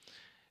Europe,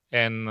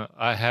 and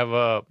I have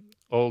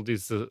all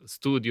these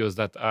studios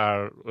that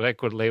our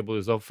record label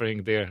is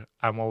offering there.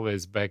 I'm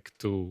always back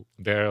to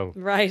Daryl,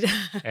 right,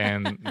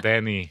 and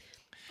Danny.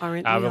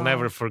 I will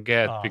never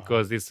forget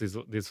because this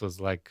was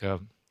like a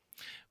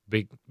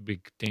big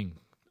thing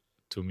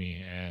to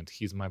me, and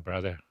he's my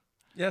brother.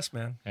 Yes,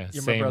 man. And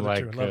you're same my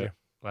brother too. I love you.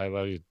 I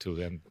love you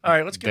too. And all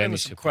right, let's get into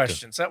some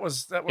questions. That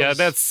was. Yeah,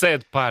 that's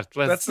sad part.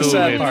 That's the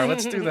sad part.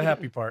 Let's do the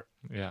happy part.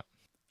 Yeah.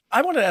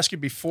 I want to ask you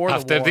before the war.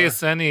 After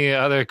this, any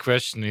other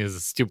question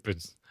is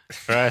stupid,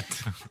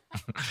 right?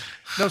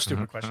 No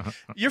stupid question.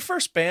 Your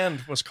first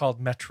band was called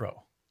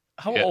Metro.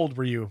 How old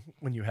were you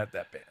when you had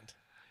that band?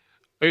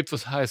 It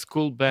was high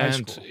school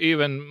band.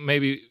 Even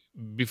maybe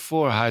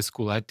before high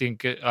school. I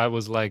think I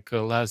was like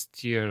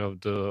last year of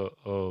the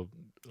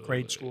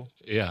grade school.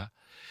 Yeah.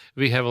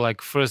 We have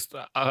like first,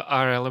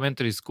 our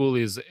elementary school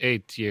is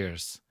 8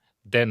 years,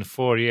 then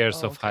 4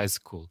 years of high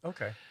school.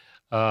 Okay.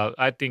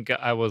 I think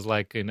I was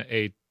like in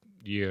 8th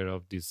year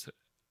of this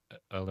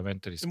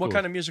elementary school. And what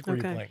kind of music were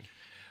you playing?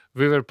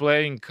 We were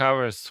playing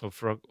covers of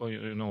rock,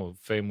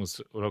 famous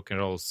rock and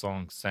roll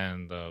songs,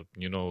 and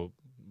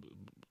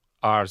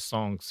our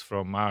songs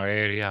from our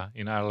area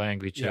in our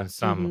language, and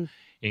some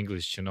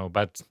English,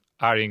 but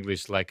our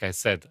English, like I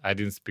said, I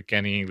didn't speak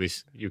any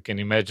English. You can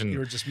imagine. You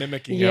were just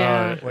mimicking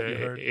what you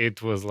heard.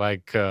 It was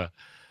like,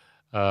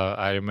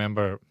 I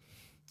remember,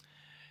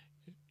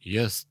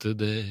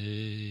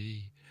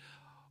 yesterday,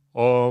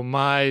 all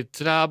my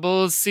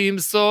troubles seem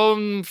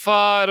so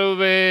far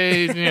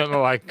away,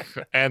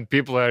 and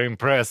people are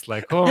impressed,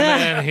 like, oh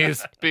man, he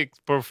speaks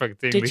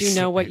perfect English. Did you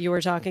know what you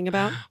were talking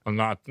about?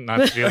 Not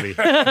really.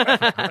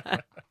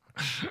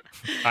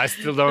 I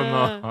still don't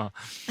know.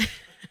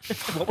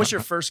 What was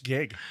your first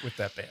gig with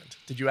that band?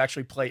 Did you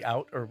actually play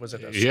out, or was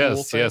it a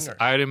school thing? Yes.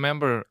 I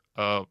remember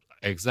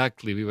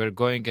exactly. We were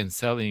going and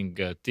selling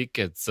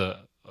tickets.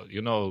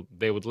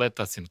 They would let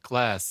us in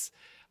class.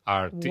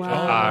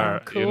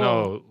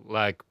 Cool.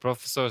 Like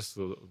professors,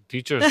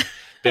 teachers,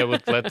 they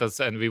would let us,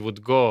 and we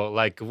would go.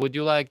 Like, would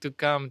you like to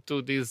come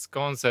to this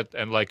concert?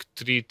 And like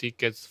 3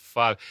 tickets,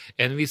 5,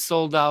 and we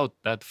sold out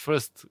that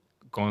first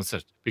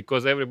concert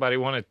because everybody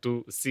wanted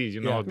to see,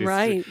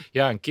 these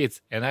young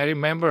kids. And I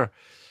remember.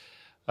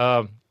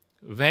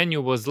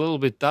 Venue was a little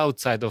bit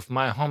outside of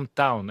my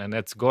hometown, and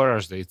that's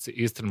Gorazde. It's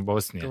Eastern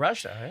Bosnia.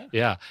 Gorazde,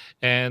 yeah.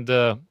 And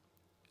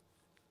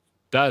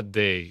that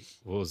day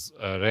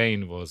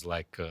rain was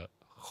like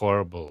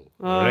horrible,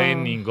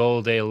 raining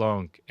all day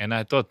long. And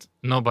I thought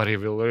nobody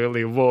will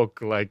really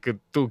walk like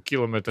 2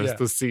 kilometers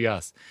to see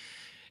us.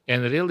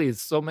 And really,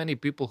 so many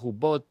people who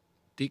bought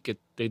ticket,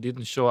 they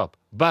didn't show up.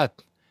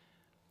 But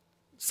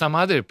some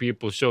other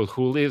people showed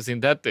who lives in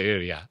that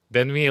area.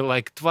 Then we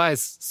like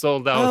twice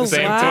sold out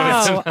same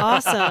wow.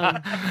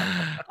 Awesome.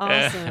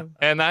 Awesome.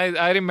 And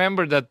I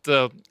remember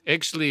that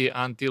actually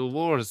until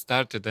war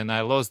started and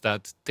I lost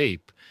that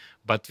tape,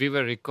 but we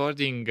were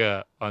recording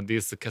on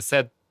this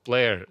cassette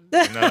player.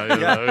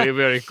 We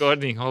were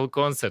recording whole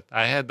concert.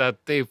 I had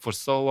that tape for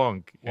so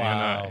long.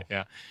 Wow.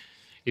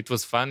 It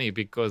was funny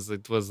because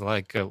it was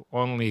like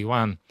only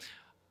one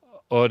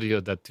audio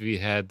that we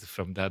had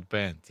from that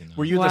band.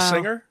 Were you the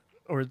singer?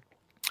 Or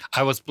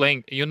I was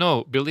playing,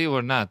 believe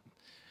or not,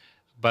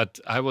 but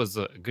I was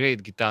a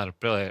great guitar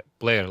player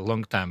a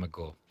long time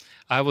ago.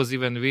 I was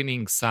even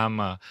winning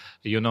some,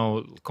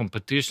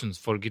 competitions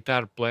for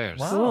guitar players.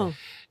 Wow.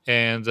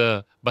 And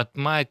but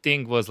my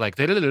thing was like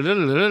the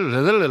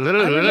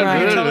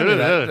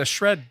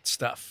shred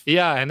stuff.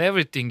 Yeah, and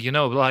everything,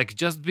 like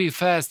just be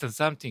fast and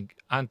something.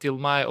 Until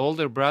my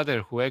older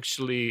brother, who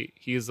actually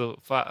he's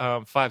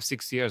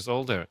 5-6 years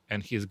older,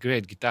 and he's a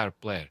great guitar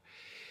player.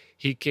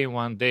 He came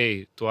one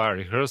day to our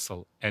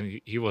rehearsal and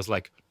he was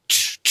like,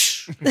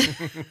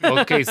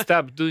 okay,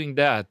 stop doing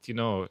that.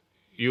 You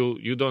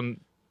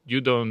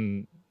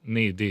don't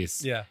need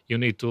this. Yeah. You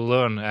need to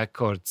learn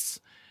accords,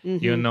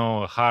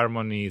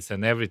 harmonies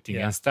and everything,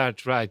 and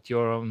start write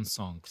your own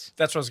songs.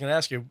 That's what I was going to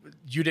ask you.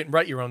 You didn't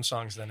write your own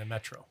songs then in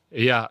Metro?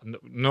 Yeah,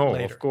 no,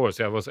 later. Of course.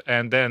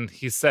 And then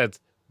he said,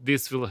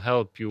 this will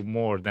help you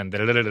more than the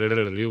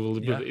you will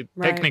it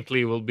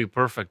technically will be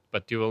perfect,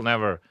 but you will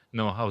never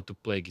know how to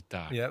play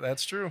guitar. Yeah,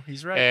 that's true.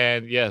 He's right.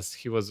 And yes,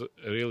 he was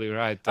really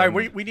right. All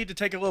right, we need to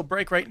take a little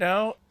break right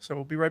now, so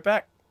we'll be right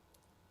back.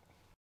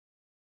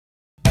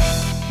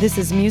 This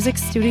is Music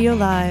Studio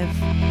Live.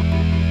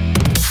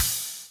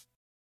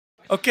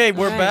 Okay,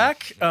 we're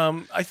back.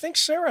 I think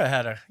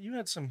Sarah you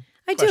had some.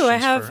 I do. I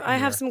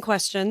have some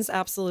questions.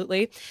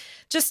 Absolutely.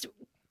 Just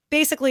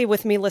basically,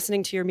 with me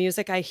listening to your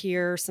music, I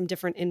hear some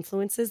different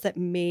influences that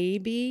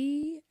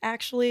maybe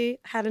actually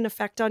had an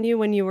effect on you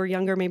when you were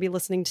younger. Maybe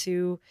listening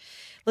to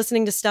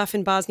stuff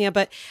in Bosnia.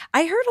 But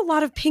I heard a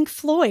lot of Pink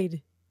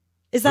Floyd.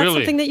 Is that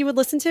something that you would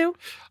listen to?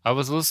 I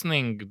was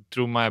listening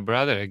through my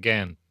brother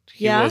again.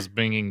 He was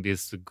bringing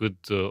this good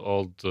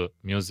old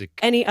music.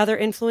 Any other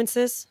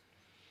influences?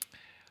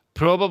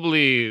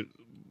 Probably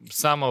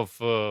some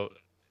of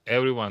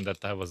everyone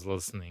that I was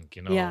listening,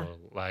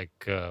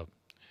 like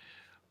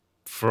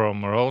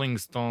from Rolling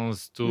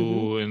Stones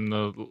to in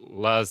the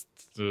last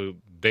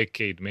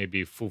decade,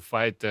 maybe Foo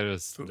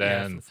Fighters. Foo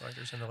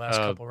Fighters in the last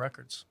couple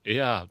records.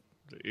 Yeah,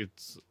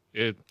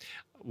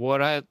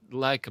 what I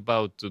like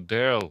about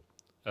Daryl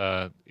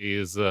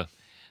is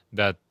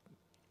that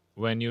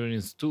when you're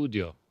in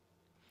studio,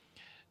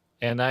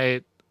 and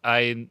I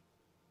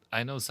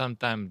know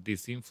sometimes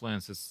these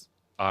influences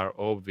are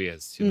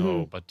obvious,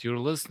 but you're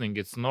listening,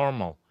 it's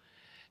normal.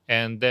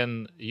 And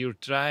then you're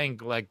trying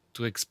like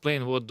to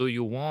explain what do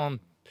you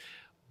want,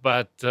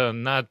 but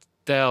not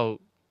tell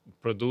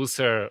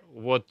producer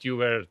what you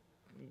were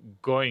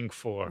going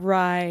for.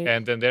 Right.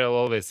 And then Daryl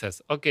always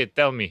says, okay,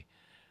 tell me.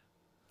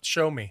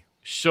 Show me.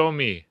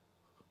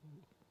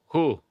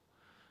 Who?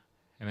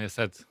 And I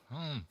said,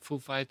 Foo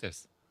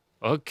Fighters.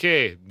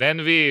 Okay, then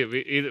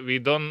we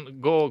don't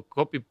go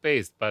copy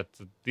paste, but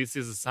this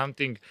is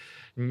something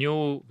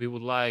new. We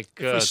would like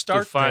to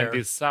find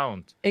this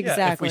sound.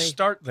 Exactly. Yeah, if we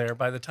start there,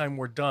 by the time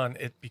we're done,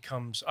 it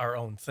becomes our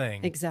own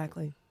thing.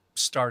 Exactly.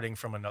 Starting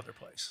from another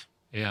place.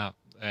 Yeah,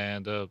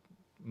 and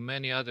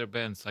many other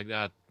bands like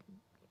that.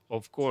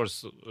 Of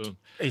course,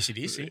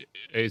 AC/DC.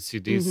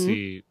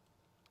 AC/DC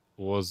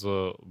was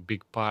a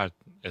big part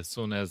as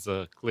soon as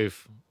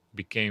Cliff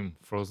became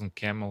Frozen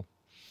Camel.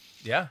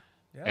 Yeah.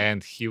 Yeah.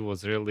 And he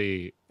was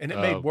really... And it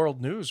made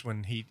world news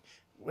when he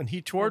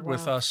toured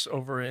with us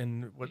over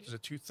in, what was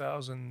it,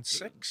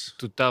 2006?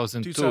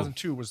 2002.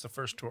 2002 was the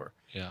first tour.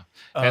 Yeah.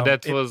 And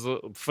that was the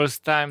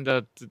first time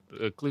that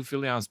Cliff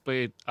Williams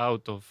played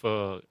out of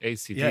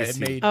AC/DC. Yeah, it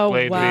made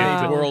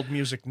world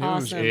music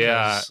news. Awesome.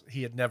 Because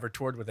he had never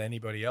toured with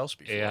anybody else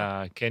before.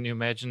 Yeah, can you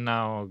imagine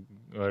now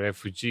a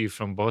refugee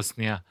from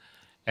Bosnia?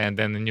 And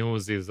then the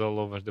news is all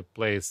over the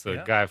place.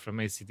 A guy from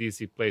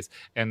AC/DC plays.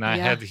 And I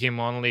had him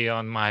only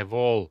on my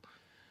wall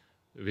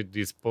with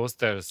these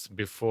posters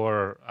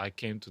before I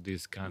came to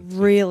this country.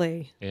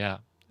 Really? Yeah.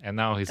 And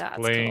now he's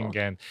playing.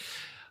 Cool. And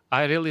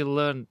I really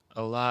learned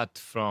a lot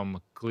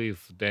from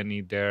Cliff,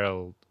 Danny,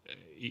 Daryl,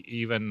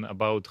 even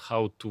about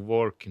how to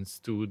work in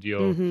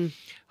studio,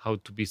 how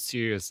to be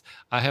serious.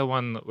 I have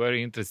one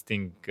very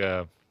interesting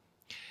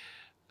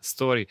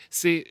story.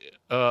 See,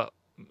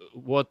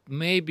 what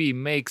maybe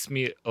makes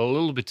me a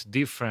little bit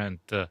different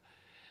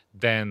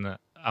than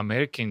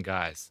American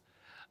guys.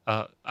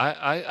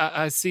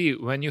 I see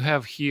when you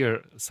have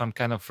here some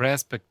kind of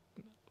respect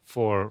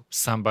for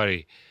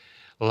somebody,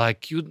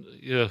 like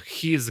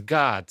he's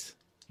God.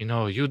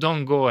 You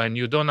don't go and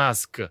you don't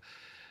ask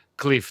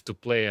Cliff to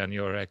play on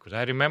your record.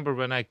 I remember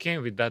when I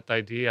came with that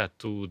idea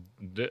to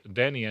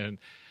Danny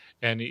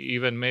and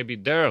even maybe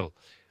Daryl.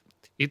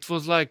 It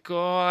was like,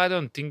 I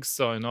don't think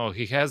so.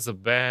 He has a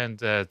band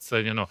that's,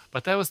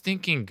 But I was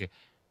thinking,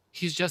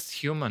 he's just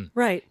human,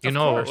 right? Of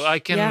course. I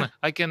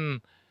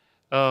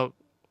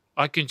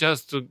can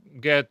just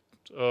get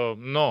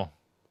no,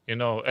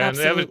 and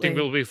Absolutely. everything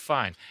will be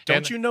fine.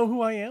 Don't you know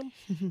who I am?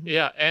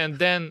 Yeah, and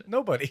then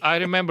nobody. I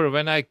remember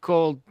when I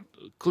called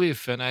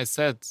Cliff and I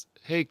said,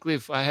 "Hey,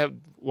 Cliff, I have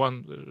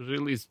one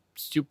really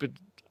stupid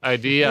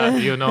idea,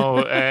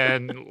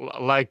 and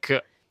like."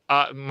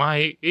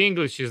 My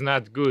English is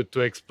not good to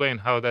explain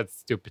how that's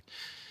stupid.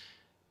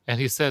 And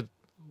he said,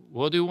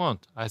 what do you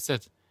want? I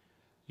said,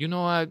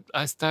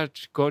 I start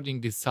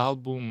recording this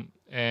album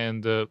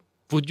and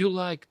would you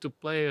like to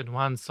play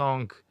one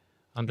song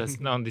on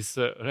this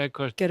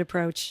record? Good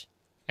approach.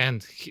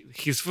 And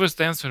his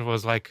first answer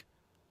was like,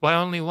 why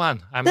only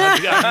one? I'm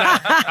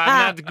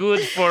not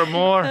good for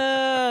more.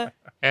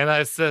 And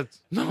I said,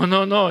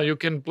 no, you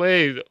can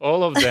play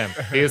all of them.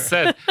 He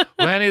said,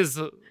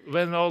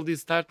 when all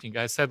this starting?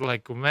 I said,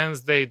 like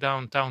Wednesday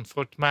downtown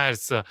Fort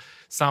Myers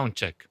sound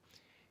check.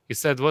 He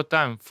said, what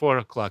time?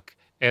 4:00.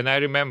 And I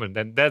remember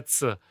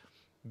that's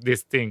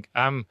this thing.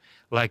 I'm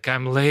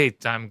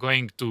late. I'm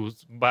going to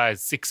buy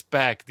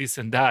 6-pack, this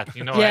and that,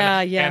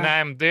 Yeah. And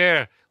I'm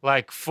there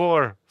like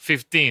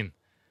 4:15.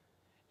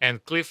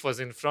 And Cliff was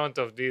in front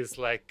of this,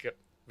 like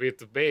with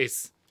the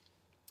bass,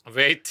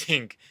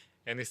 waiting.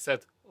 And he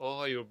said,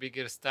 oh, you're a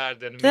bigger star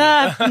than me.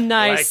 Nice.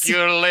 Like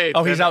you're late.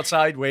 Oh, he's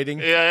outside waiting.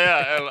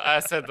 Yeah. I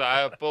said,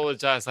 I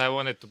apologize. I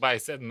wanted to buy. He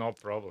said, no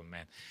problem,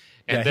 man.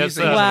 And he's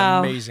an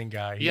amazing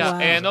guy. Yeah,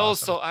 and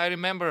also I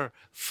remember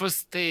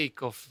first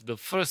take of the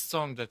first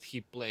song that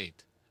he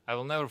played. I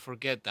will never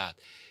forget that.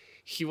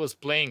 He was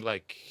playing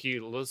like he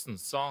listened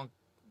song.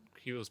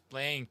 He was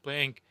playing,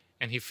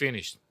 and he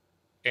finished.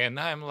 And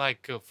I'm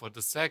like, for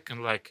the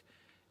second, like,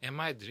 am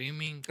I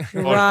dreaming?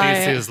 Or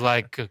this is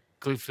like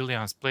Cliff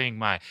Williams playing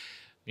my,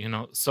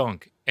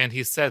 song. And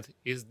he said,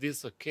 is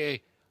this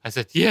okay? I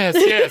said, yes,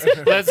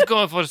 let's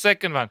go for the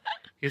second one.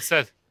 He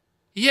said,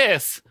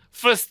 yes,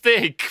 first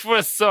take,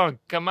 first song.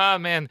 Come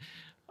on, man,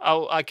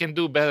 I can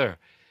do better.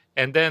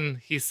 And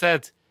then he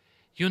said,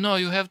 you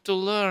have to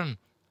learn.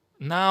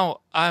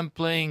 Now I'm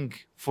playing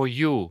for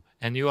you,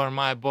 and you are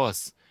my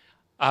boss.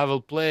 I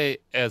will play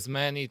as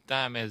many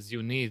times as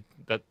you need.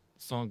 That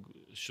song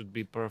should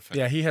be perfect.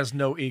 Yeah, he has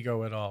no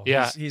ego at all.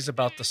 Yeah. He's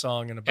about the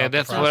song and about and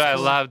that's what I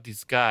love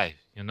this guy,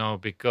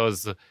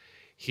 because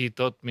he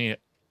taught me,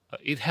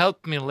 it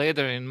helped me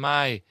later in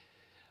my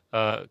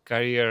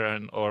career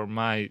or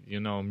my,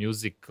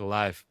 music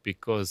life,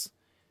 because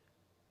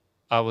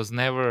I was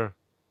never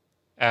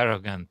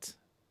arrogant.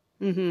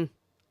 Mm-hmm.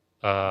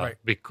 Right.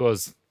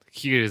 Because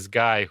here is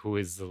guy who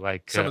is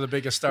like some of the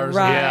biggest stars in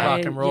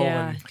rock and roll.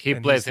 Yeah. He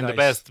plays in the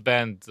best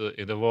band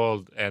in the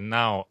world, and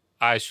now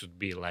I should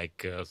be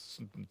like a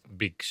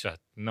big shot.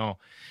 No,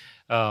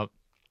 I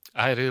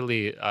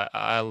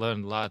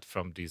learned a lot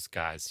from these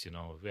guys,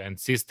 and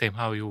system,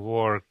 how you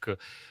work,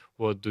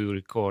 what do you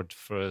record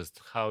first,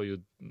 how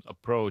you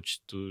approach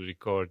to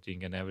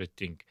recording and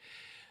everything.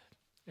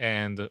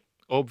 And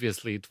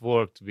obviously it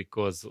worked,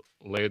 because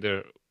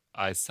later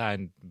I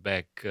signed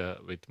back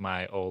with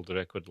my old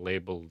record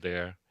label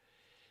there,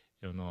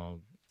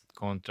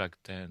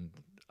 contract and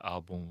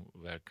album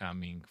were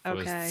coming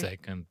first,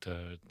 second,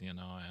 third,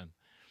 and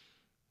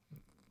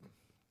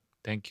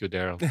thank you,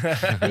 Daryl.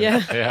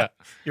 Yeah.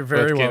 You're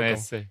very welcome. What can I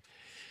say?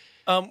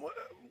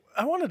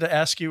 I wanted to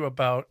ask you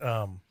about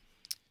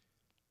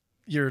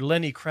your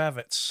Lenny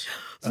Kravitz.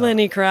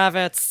 Lenny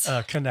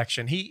Kravitz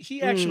connection.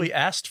 He actually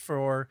asked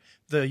for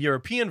the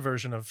European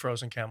version of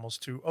Frozen Camels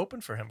to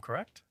open for him,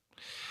 correct?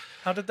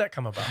 How did that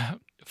come about?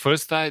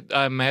 First,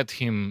 I met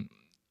him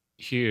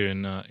here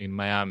in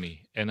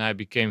Miami, and I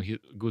became a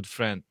good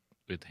friend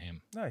with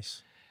him.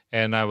 Nice.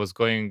 And I was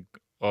going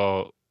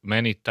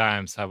many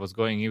times. I was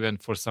going even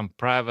for some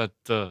private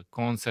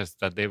concerts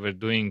that they were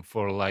doing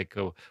for like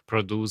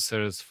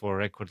producers, for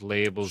record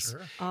labels.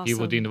 Sure. Awesome. He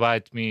would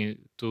invite me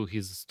to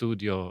his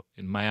studio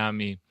in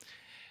Miami,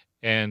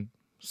 and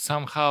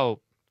somehow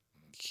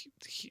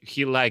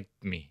he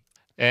liked me.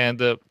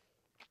 And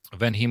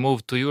when he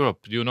moved to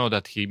Europe,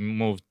 that he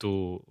moved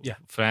to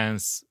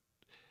France.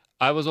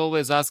 I was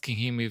always asking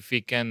him if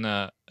he can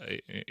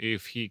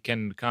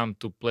come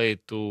to play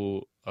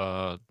to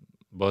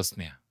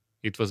Bosnia.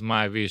 It was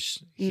my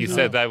wish. He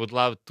said I would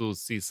love to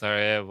see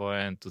Sarajevo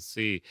and to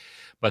see,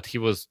 but he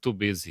was too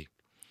busy.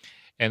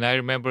 And I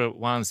remember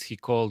once he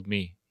called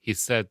me. He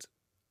said,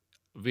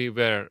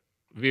 we're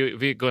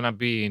gonna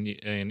be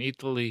in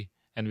Italy,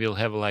 and we'll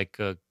have like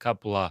a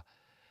couple of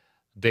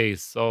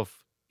days off.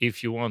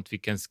 If you want, we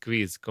can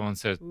squeeze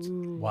concert.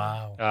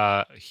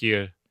 Wow.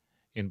 Here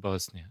in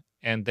Bosnia.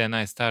 And then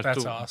I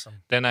That's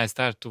awesome. Then I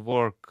start to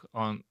work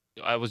on.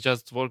 I was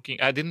just working.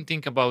 I didn't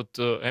think about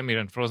Emir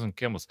and Frozen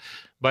Camels.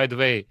 By the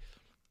way,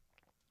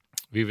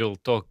 we will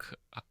talk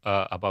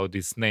about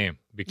this name,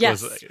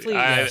 because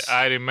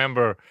I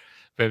remember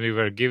when we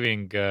were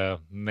giving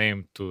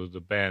name to the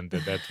band,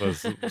 that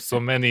was so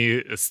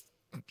many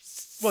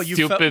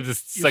stupid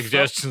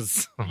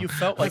suggestions. You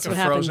felt like a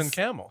frozen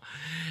camel.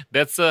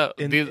 That's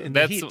in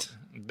the heat.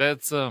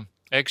 That's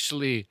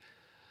actually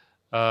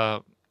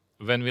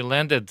when we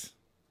landed.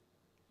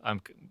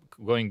 I'm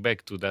going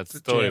back to that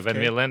story. JFK? When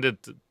we landed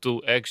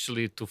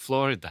to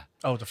Florida.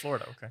 Oh, to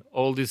Florida. Okay.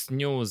 All these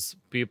news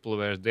people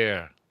were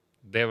there.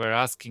 They were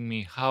asking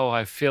me how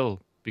I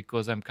feel,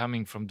 because I'm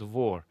coming from the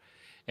war,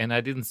 and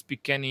I didn't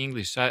speak any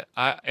English.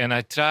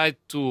 I tried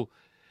to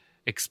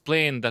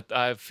explain that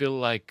I feel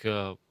like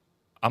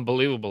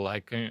unbelievable,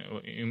 like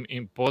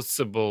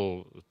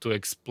impossible to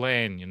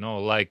explain.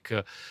 Like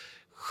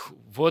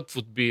what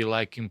would be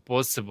like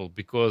impossible,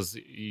 because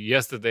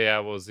yesterday I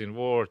was in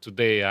war,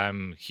 today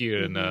I'm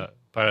here in a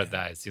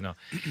paradise.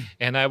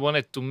 And I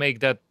wanted to make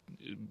that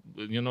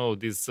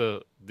this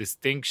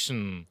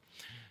distinction.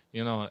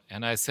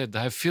 And I said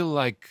I feel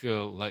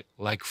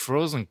like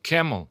frozen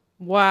camel.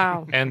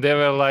 Wow. And they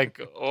were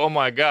like, oh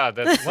my God,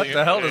 that's what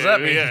the hell does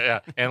that mean? Yeah.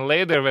 And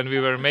later when we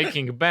were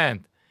making a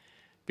band,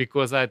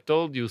 because I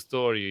told you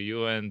story,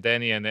 you and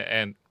Danny, and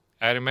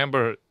I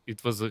remember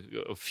it was a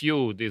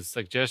few these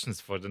suggestions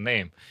for the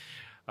name.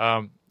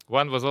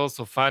 One was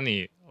also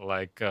funny,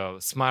 like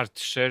Smart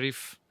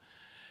Sheriff,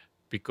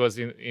 because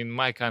in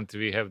my country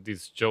we have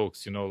these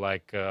jokes,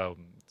 like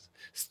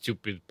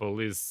stupid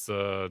police,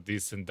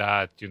 this and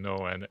that,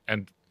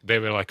 and they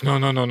were like,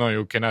 no,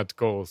 you cannot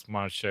call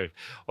Smart Sheriff.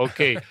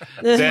 Okay,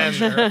 then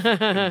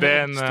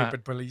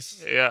stupid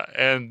police. Yeah,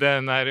 and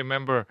then I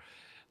remember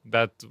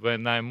that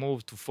when I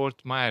moved to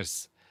Fort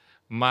Myers,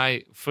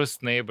 my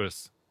first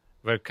neighbors,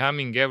 were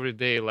coming every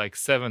day like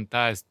 7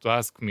 times to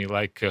ask me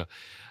like,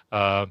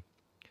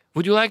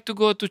 would you like to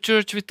go to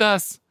church with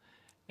us?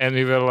 And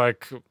we were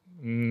like,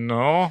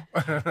 no.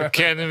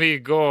 Can we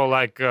go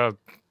like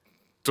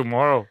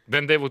tomorrow?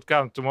 Then they would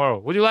come tomorrow.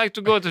 Would you like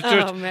to go to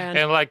church? Oh, man.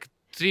 And like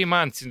 3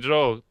 months in a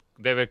row,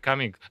 they were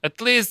coming.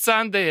 At least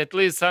Sunday.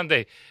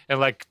 And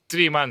like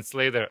 3 months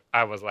later,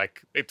 I was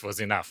like, it was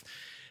enough.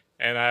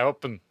 And I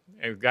opened,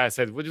 and the guy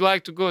said, would you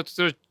like to go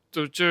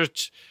to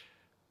church?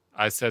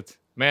 I said,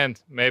 man,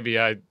 maybe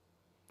I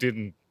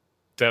didn't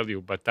tell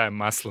you, but I'm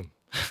Muslim.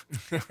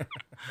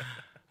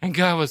 And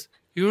guy was,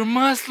 you're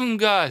Muslim,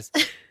 guys?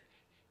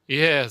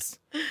 Yes.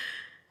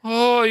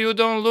 Oh, you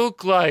don't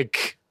look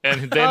like.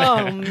 And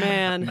then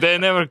man. they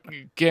never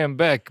came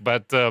back.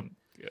 But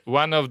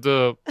one of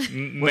the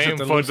name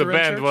for the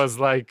band church? was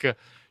like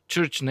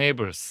Church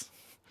Neighbors.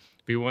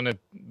 We wanted,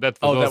 that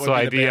was that also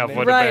would be the idea band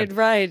for name. the band.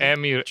 Right.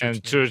 Emir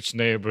and Church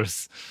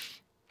Neighbors.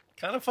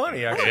 Kind of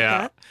funny, actually.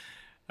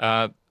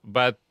 Yeah.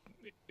 But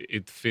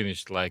it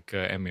finished like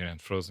Emir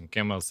and Frozen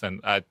Camels. And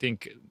I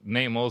think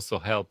name also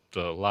helped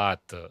a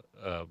lot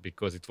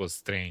because it was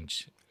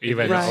strange.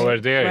 Even Right, over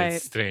there, right.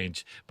 it's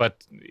strange.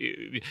 But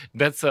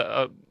that's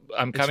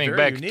I'm coming very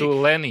back unique. to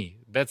Lenny.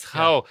 That's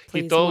how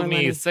he Please, told more me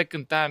Lenny.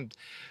 second time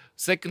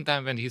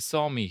when he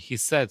saw me, he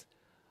said,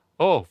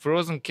 "Oh,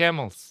 Frozen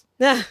Camels,"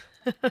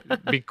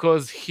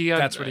 because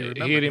That's what he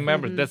remembered.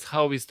 remembered. That's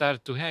how we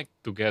started to hang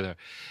together.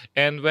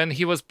 And when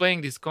he was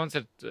playing this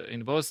concert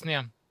in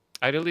Bosnia,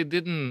 I really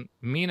didn't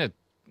mean it.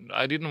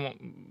 I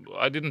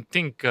didn't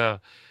think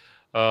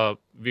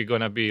we're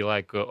gonna be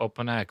like an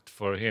open act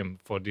for him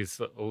for this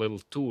little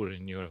tour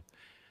in Europe.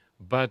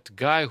 But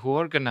guy who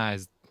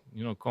organized,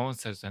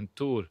 concerts and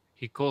tour,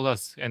 he called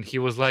us and he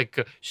was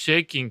like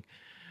shaking.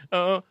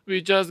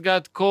 We just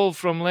got call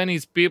from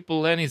Lenny's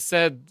people. Lenny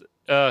said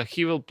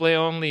he will play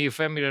only if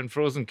Emir and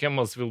Frozen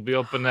Camels will be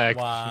open act.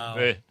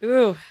 Wow.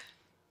 Ooh,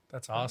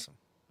 That's awesome.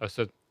 I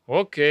said,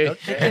 okay.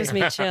 that gives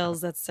me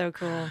chills. That's so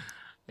cool.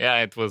 Yeah,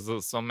 it was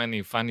so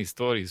many funny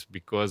stories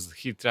because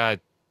he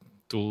tried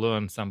to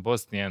learn some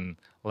Bosnian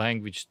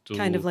language to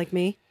Kind of like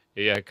me.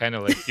 Yeah, kind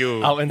of like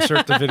you. I'll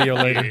insert the video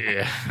later.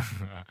 Yeah.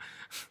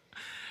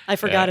 I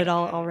forgot it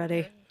all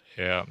already.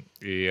 Yeah.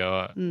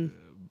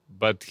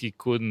 But he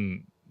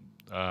couldn't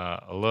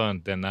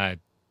learn. Then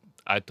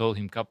I told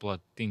him a couple of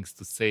things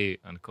to say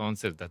on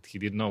concert that he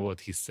didn't know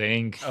what he's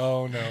saying.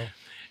 Oh, no.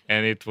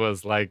 And it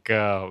was like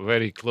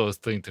very close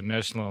to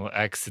international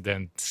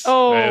accident.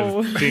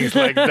 Oh. Things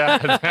like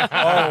that.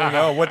 Oh,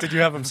 no. What did you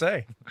have him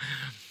say?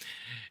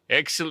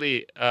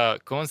 Actually,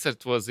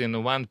 concert was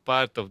in one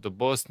part of the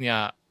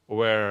Bosnia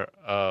where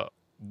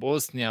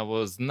Bosnia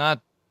was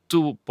not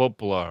too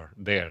popular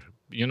there.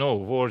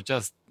 War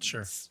just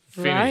finished,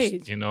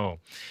 Right.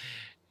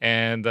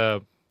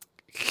 And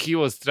he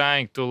was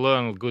trying to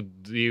learn good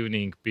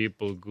evening,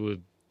 people,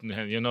 good,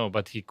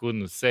 but he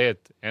couldn't say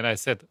it. And I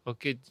said,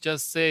 okay,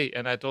 just say.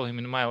 And I told him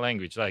in my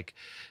language, like,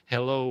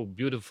 hello,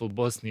 beautiful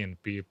Bosnian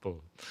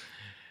people.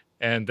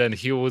 And then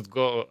he would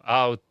go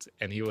out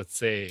and he would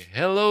say,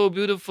 hello,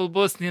 beautiful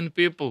Bosnian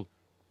people.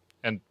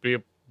 And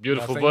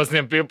beautiful Nothing.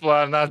 Bosnian people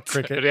are not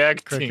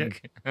reacting.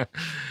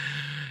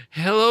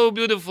 Hello,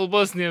 beautiful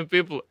Bosnian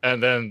people.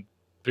 And then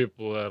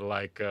people are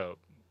like,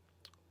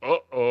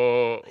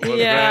 uh-oh, what's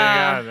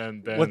Yeah. going on?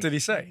 And then, What did he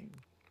say?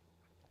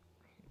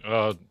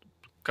 a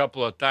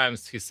couple of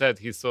times he said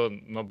he saw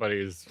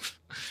nobody is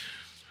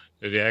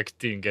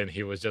reacting and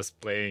he was just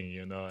playing,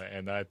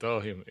 and I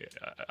told him,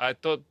 I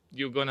thought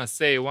you're gonna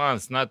say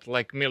once, not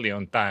like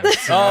million times.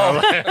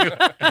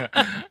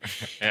 Yeah.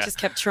 Just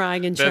kept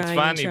trying and That's trying.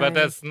 funny, and but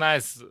trying. that's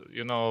nice,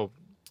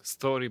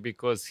 story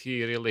because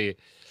he really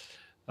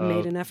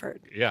made an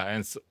effort. yeah,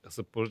 and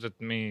supported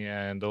me,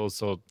 and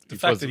also The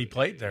fact that he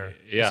played there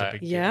was Yeah. a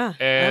big deal. Yeah,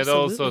 and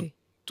absolutely. also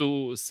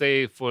to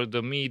say for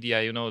the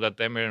media, that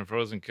Emir and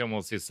Frozen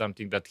Camels is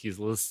something that he's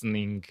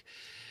listening.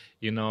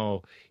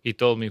 He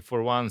told me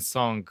for one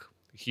song,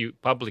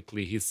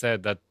 he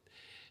said that,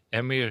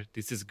 Emir,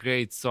 this is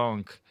great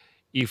song.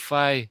 If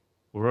I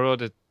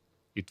wrote it,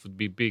 it would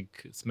be big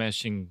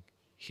smashing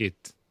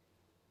hit.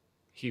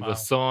 He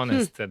was so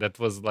honest. That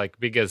was like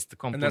biggest And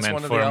compliment that's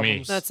one of for the me.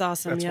 albums. That's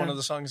awesome, That's yeah. one of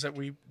the songs that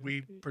we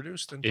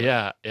produced. And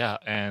Yeah,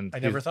 and I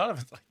never thought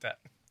of it like that.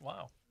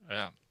 Wow.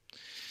 Yeah.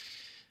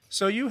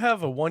 So you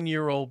have a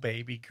 1-year-old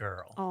baby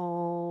girl.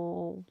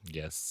 Oh,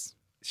 Yes.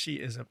 She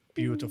is a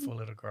beautiful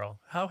little girl.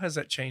 How has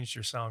that changed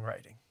your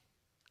songwriting?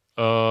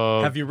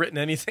 Uh, Have you written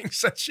anything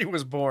since she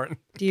was born?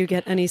 do you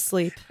get any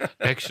sleep?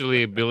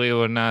 Actually, believe it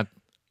or not,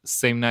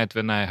 same night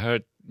when I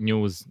heard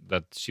news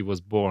that she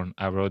was born,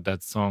 I wrote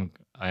that song.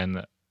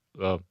 And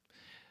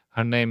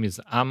her name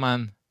is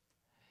Aman.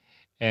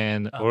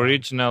 And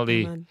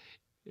originally, Aman.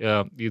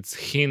 it's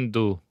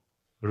Hindu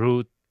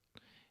root,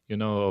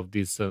 of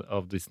this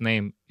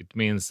name. It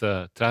means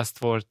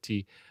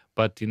trustworthy,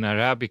 but in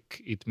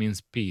Arabic it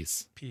means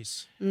peace.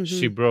 Peace.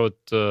 She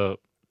brought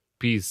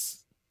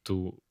peace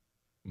to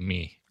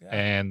me. Yeah.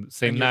 And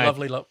same And your night,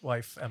 lovely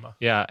wife, Emma.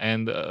 yeah,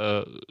 and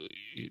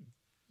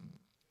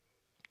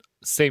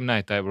same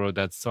night I wrote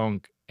that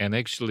song, And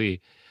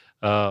actually,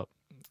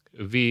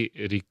 we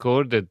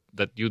recorded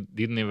that you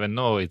didn't even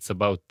know it's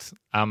about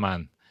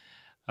Aman.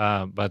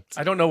 But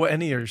I don't know what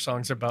any of your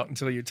songs are about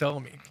until you tell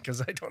me,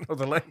 because I don't know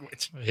the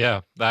language.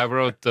 Yeah, I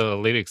wrote the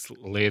lyrics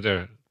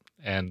later,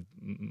 and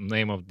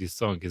name of this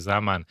song is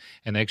Aman.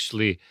 And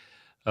actually,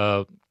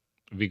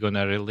 we're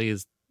gonna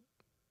release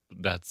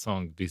that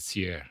song this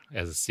year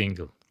as a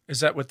single. Is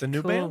that with the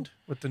new band,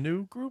 with the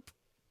new group?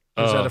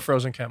 Or is that a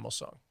Frozen Camels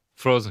song?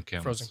 Frozen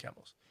Camels. Frozen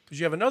Camels. Because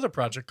you have another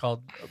project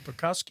called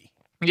Bukowski.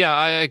 Yeah,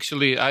 I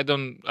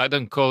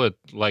don't call it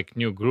like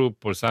new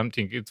group or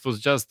something. It was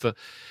just a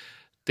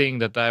thing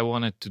that I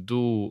wanted to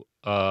do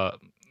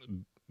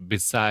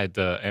beside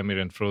the Emir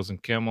and Frozen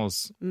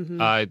Camels.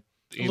 A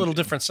little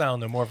different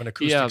sound, though, more of an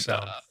acoustic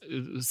sound.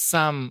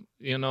 Some,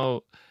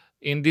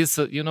 in this,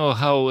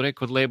 how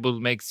record label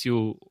makes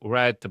you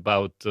write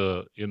about,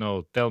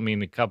 tell me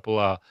in a couple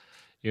of,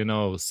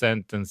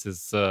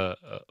 sentences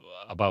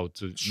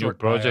about a new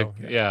project.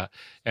 Bio, yeah.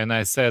 And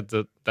I said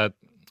that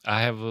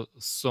I have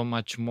so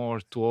much more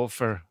to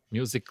offer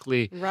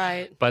musically,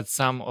 Right. but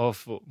some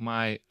of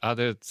my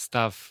other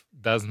stuff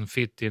doesn't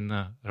fit in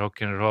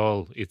rock and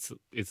roll. It's a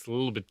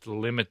little bit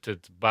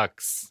limited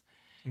box,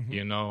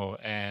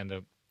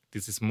 and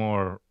this is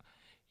more,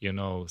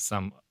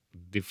 some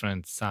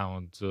different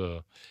sound,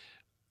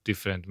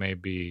 different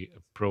maybe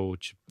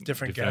approach,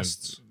 different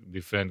guests,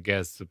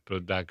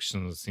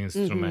 productions,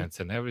 instruments,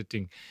 and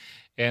everything.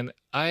 And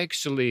I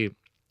actually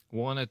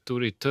wanted to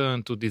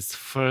return to this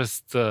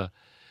first,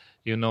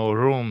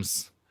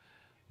 rooms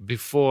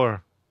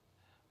before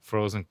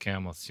Frozen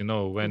Camels.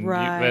 When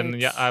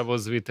I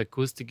was with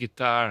acoustic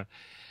guitar,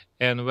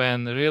 and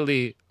when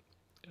really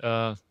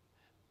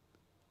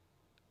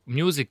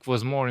music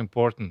was more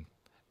important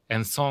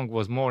and song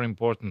was more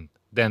important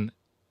than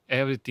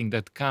everything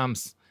that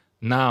comes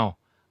now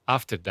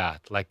after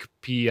that, like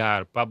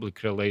PR,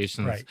 public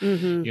relations, right.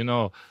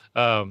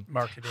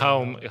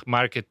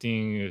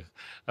 marketing,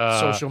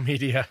 social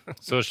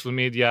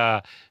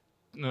media,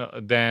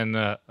 then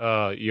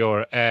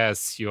your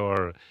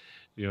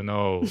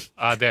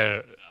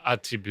other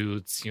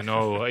attributes,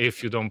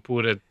 if you don't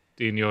put it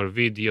in your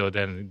video,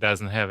 then it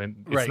doesn't have it.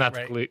 It's not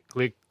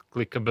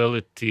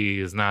clickability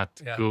is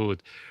not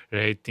good,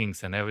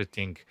 ratings and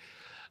everything.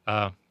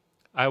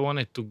 I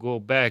wanted to go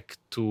back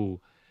to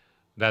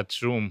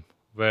that room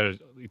where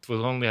it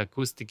was only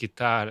acoustic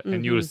guitar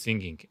and you're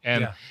singing.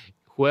 And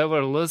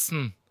whoever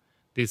listen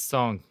this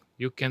song,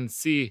 you can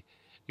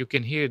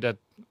hear that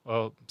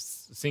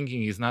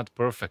singing is not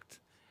perfect.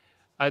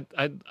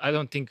 I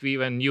don't think we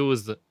even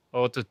use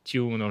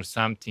auto-tune or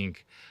something,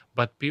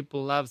 but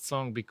people love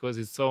song because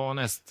it's so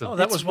honest. Oh,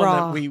 that was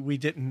one that we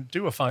didn't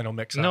do a final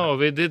mix on. No,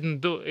 we didn't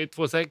do. It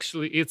was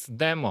actually, it's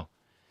demo.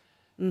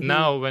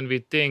 Now when we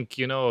think,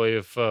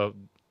 if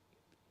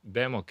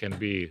demo can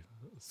be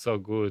so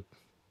good,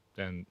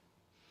 then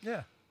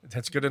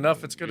that's good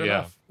enough. It's good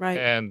enough, right?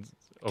 And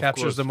of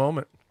captures course, the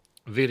moment.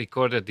 We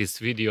recorded this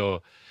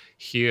video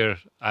here.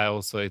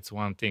 It's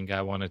one thing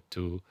I wanted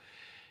to,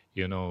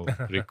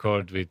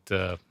 record with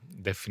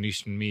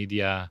Definition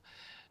Media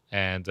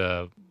and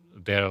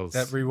Daryl's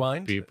that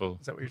Rewind people.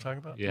 Is that what you're talking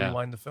about? Yeah.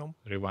 Rewind the film.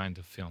 Rewind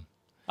the film.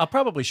 I'll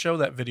probably show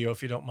that video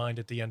if you don't mind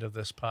at the end of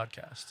this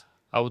podcast.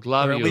 I would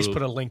love or at least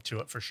put a link to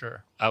it for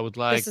sure. I would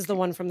like. This is the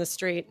one from the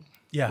street.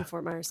 Yeah. In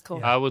Fort Myers. Cool.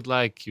 I would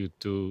like you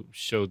to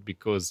show it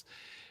because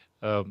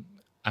I'm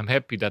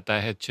happy that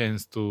I had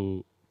chance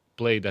to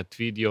play that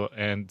video,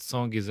 and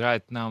song is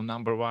right now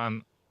number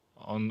one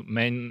on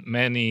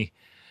many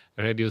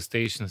radio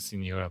stations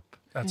in Europe.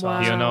 That's Wow.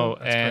 awesome.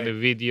 That's and great. the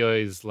video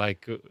is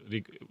like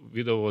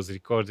video was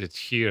recorded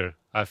here.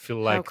 I feel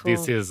like cool.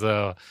 this is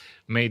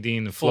made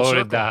in Full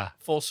Florida. circle.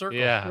 Full circle.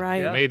 Yeah,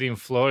 Right. made in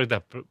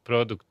Florida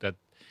product that,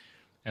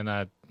 and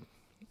I'm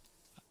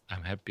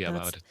happy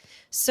about it.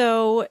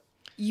 So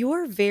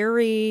you're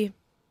very,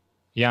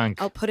 Young.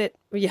 I'll put it,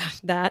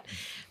 that.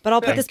 But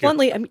I'll put this Thank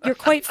you. bluntly, you're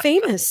quite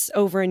famous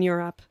over in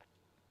Europe.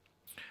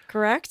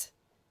 Correct?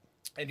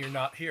 And you're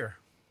not here.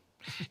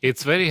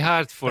 It's very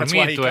hard for That's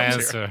why me he to comes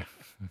answer.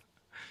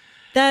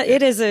 That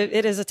it is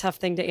a tough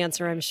thing to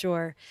answer, I'm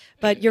sure.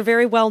 But you're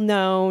very well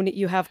known.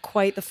 You have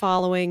quite the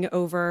following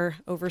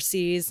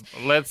overseas.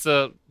 Let's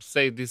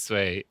say this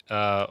way: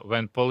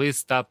 when police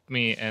stop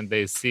me and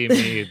they see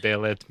me, they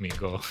let me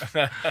go.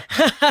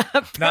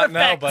 Not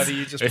now, buddy.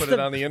 You just put it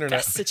on the internet.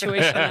 Best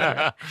situation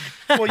ever.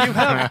 Well, you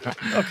have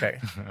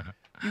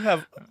You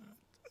have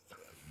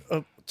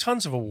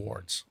tons of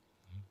awards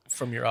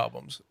from your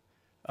albums.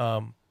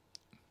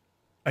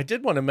 I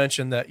did want to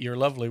mention that your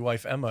lovely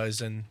wife Emma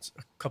is in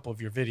a couple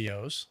of your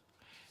videos.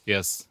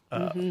 Yes.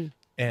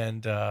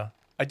 And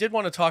I did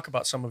want to talk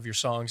about some of your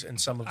songs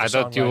and some of the I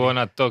thought you songwriting. want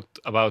to talk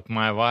about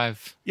my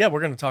wife. Yeah,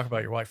 we're going to talk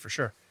about your wife for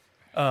sure.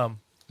 I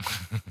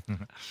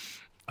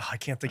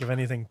can't think of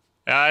anything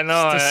I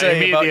know. to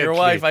say about your immediately.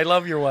 wife. I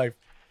love your wife.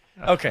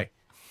 Okay.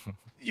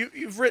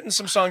 You've written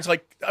some songs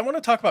like, I want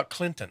to talk about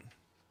Clinton.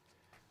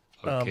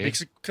 Okay.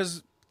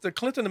 Because the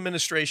Clinton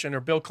administration, or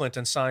Bill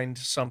Clinton, signed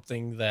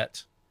something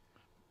that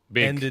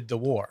Big. ended the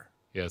war.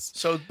 Yes.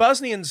 So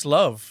Bosnians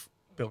love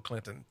Bill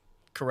Clinton,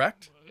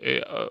 correct?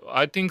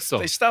 I think so.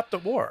 They stopped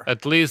the war.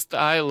 At least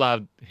I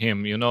loved him,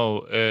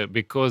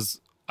 because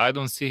I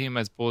don't see him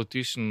as a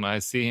politician. I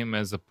see him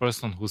as a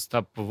person who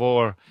stopped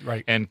war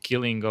and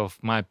killing of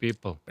my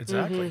people.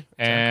 Exactly.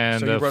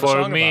 And so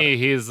for me,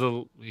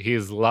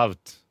 he's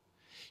loved,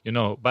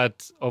 But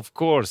of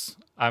course,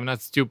 I'm not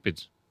stupid.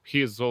 He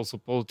is also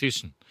a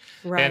politician.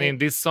 Right. And in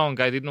this song,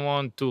 I didn't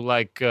want to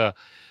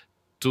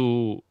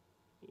to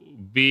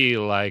be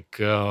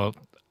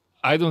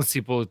I don't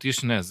see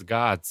politicians as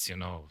gods,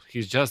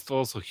 He's just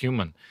also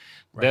human.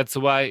 Right. That's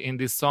why in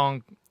this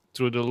song,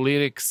 through the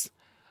lyrics,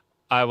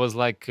 I was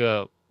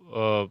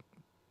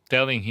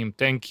telling him,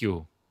 thank you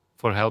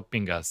for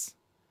helping us,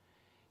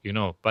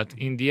 But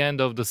in the end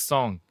of the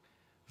song,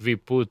 we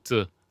put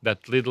that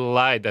little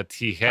lie that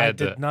he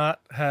had. I did not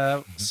have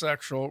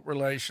sexual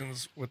relations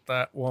with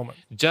that woman.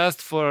 Just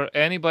for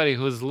anybody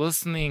who's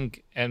listening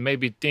and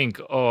maybe think,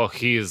 oh,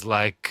 he is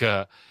like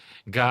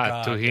God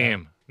to him.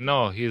 Yeah. No,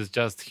 he's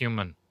just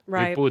human.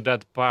 Right. We put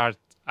that part.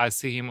 I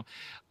see him.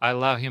 I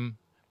love him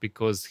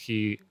because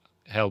he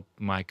helped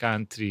my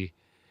country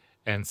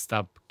and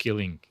stop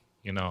killing,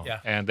 Yeah.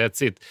 And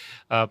that's it.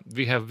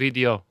 We have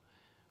video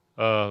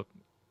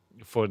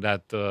for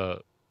that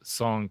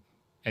song,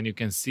 and you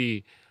can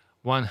see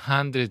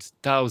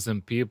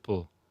 100,000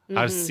 people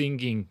are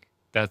singing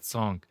that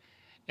song.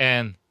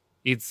 And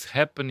it's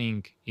happening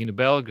in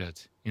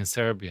Belgrade, in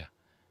Serbia.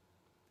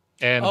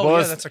 And,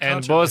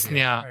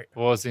 Bosnia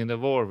was in the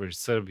war with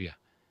Serbia.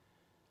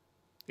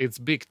 It's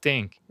big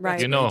thing.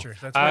 Right.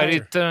 I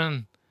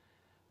returned.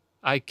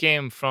 I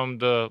came from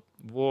the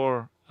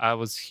war. I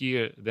was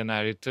here. Then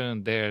I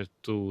returned there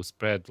to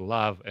spread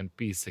love and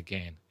peace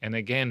again. And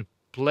again,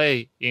 play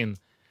in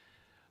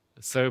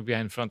Serbia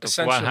in front of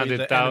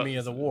 100,000. The enemy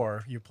of the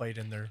war, you played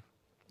in their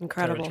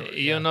incredible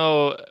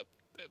territory.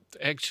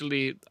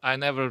 Actually, I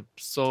never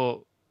saw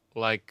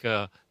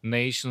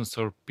nations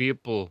or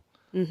people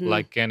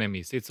like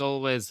enemies. It's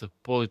always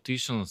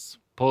politicians,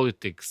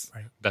 politics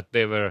that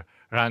they were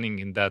running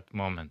in that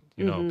moment,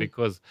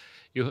 because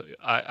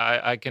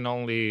I can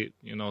only,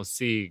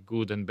 see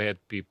good and bad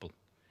people,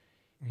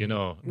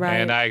 Right.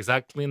 And I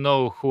exactly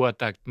know who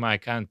attacked my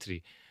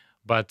country,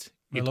 but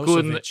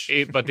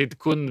it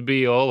couldn't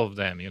be all of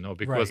them,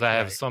 because I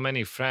have so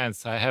many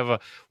friends. I have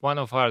one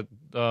of our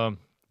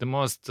the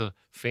most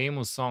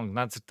famous song,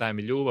 Nacrtaj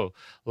mi ljubav,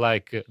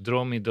 like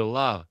Draw Me the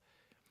Love,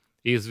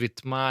 is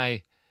with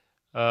my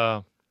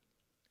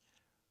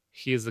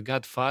he is the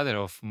godfather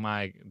of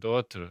my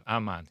daughter,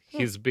 Aman.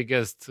 He's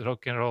biggest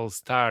rock and roll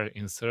star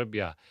in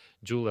Serbia,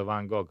 Đule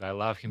Van Gogh. I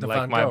love him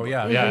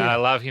I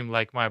love him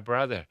like my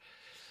brother,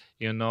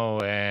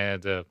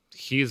 and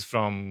he's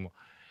from,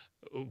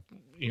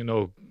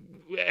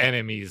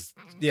 enemies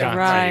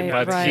country,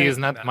 but he is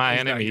not my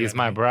enemy. He's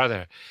my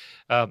brother,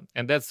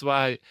 and that's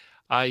why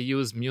I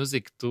use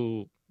music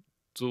to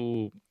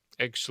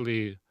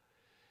actually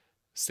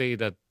say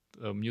that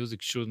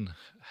music shouldn't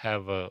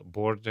have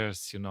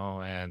borders,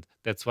 and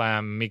that's why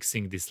I'm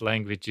mixing these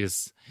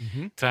languages,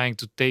 trying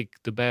to take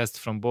the best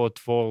from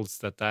both worlds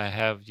that I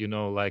have,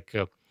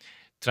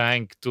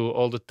 trying to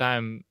all the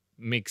time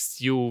mix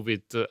you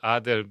with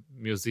other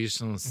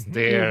musicians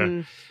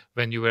there.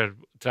 When you were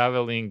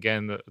traveling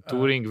and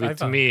touring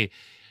with Ivan. me,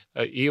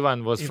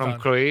 Ivan was from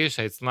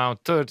Croatia. It's now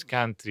third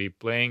country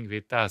playing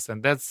with us,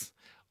 and that's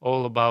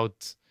all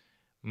about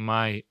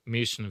my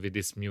mission with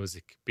this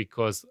music,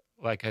 because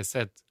like I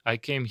said, I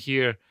came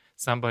here,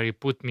 somebody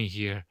put me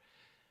here,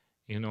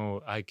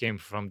 I came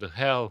from the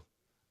hell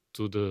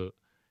to the,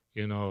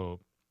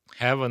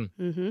 heaven,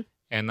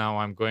 and now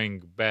I'm going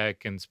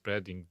back and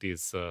spreading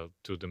this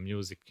to the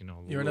music,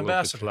 You're an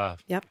ambassador.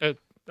 Love. Yep.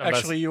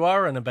 Actually, you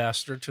are an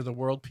ambassador to the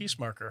World Peace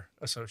Marker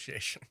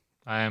Association.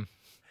 I am.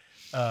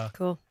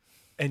 Cool.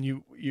 And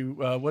you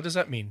what does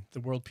that mean, the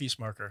World Peace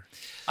Marker?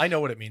 I know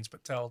what it means,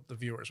 but tell the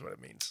viewers what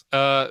it means.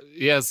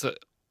 Yes,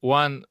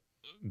 one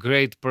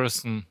great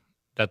person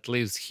that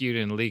lives here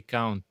in Lee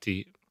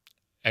County.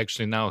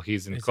 Actually, now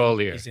he's in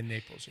Collier. He's in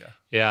Naples, yeah.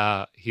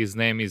 Yeah, his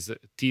name is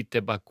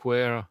Tite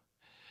Baquero.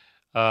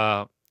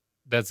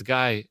 That's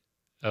guy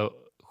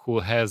who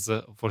has,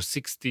 for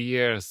 60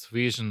 years,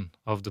 vision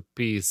of the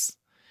peace.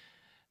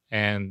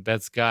 And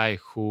that's guy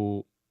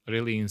who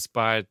really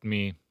inspired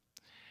me.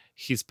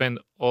 He spent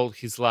all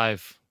his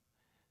life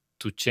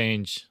to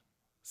change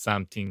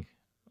something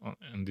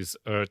on this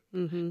earth.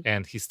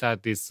 And he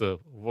started this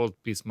World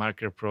Peace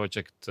Marker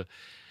project.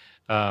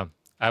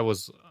 I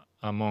was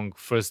among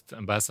first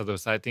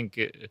ambassadors. I think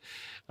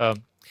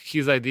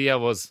his idea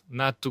was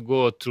not to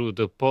go through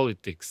the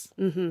politics,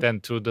 then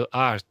through the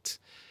art.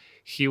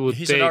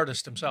 He's an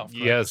artist himself.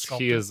 Right? Yes,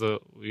 he is.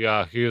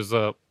 He is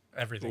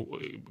everything.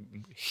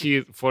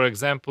 For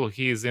example,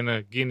 he is in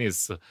a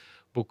Guinness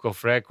Book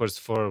of Records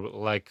for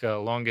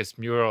longest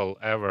mural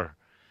ever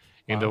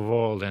in the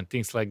world and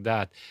things like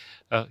that.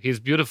 He's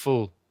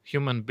beautiful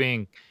human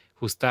being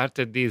who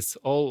started this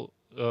all.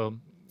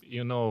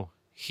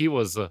 He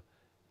was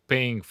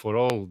paying for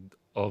all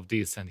of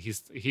this, and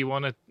he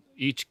wanted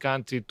each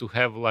country to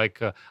have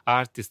like an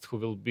artist who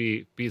will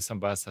be peace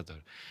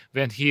ambassador.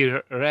 When he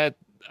read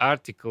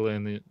article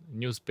in the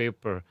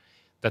newspaper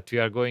that we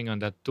are going on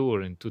that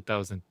tour in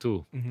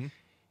 2002,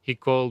 he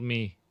called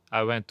me.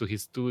 I went to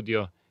his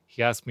studio.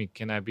 He asked me,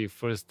 can I be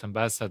first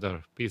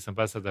ambassador, peace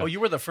ambassador? Oh, you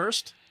were the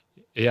first?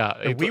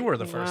 Yeah. We were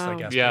the first, I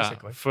guess, yeah,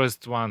 basically.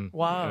 First one.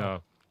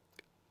 Wow.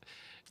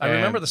 I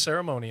remember the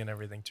ceremony and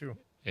everything, too.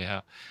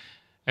 Yeah.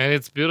 And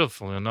it's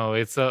beautiful,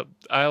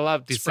 I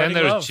love this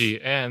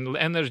energy and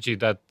energy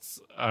that's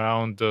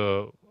around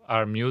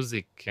our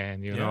music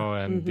and,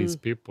 and these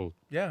people.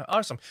 Yeah,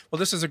 awesome. Well,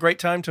 this is a great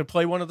time to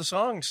play one of the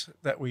songs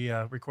that we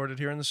recorded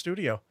here in the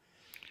studio.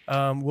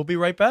 We'll be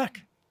right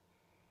back.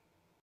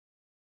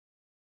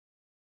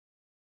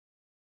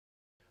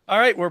 All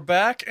right, we're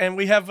back, and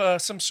we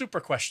have some super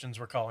questions,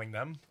 we're calling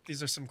them.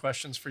 These are some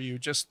questions for you.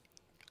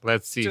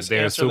 Let's see if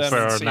they're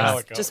super or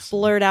not. Just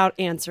blurt out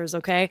answers,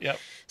 okay? Yep.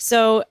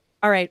 So,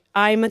 all right,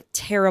 I'm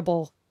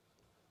terrible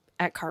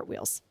at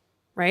cartwheels,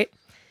 right?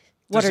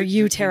 What are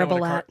you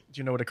terrible at? Do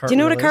you know what a cartwheel is? Do you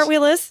know what a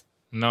cartwheel is?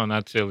 No,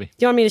 not really. Do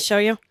you want me to show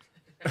you?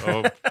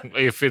 Oh,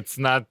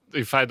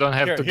 if I don't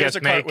have to here's get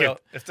a cartwheel.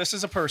 naked. If this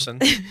is a person,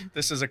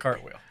 this is a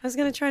cartwheel. I was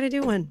going to try to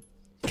do one.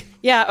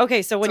 Yeah,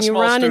 okay, so when you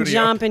run and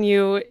jump and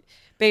you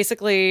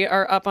basically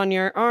are up on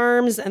your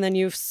arms and then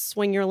you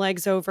swing your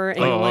legs over and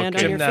you land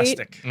on your feet.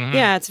 Gymnastic.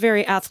 Yeah, it's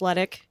very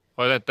athletic.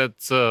 Oh,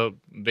 that's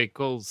they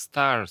call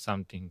star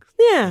something.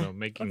 Yeah,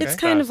 it's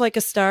kind of like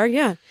a star,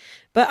 yeah.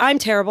 But I'm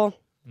terrible.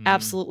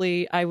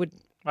 Absolutely, I would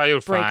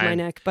break my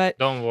neck. But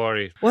don't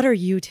worry. What are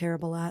you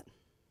terrible at?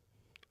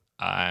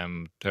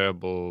 I'm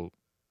terrible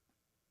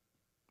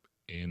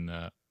in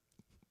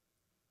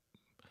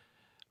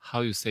how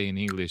you say in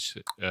English.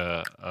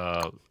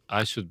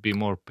 I should be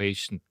more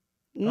patient.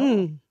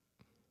 I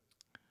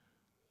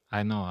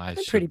know I'm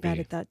pretty bad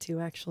at that too,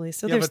 actually.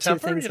 So you there's have a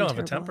temper? two things. You don't have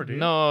a temper, do you?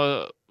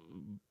 No,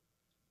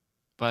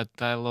 but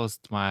I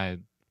lost my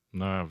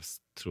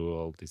nerves through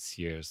all these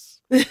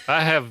years.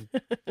 I have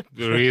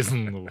the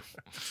reason.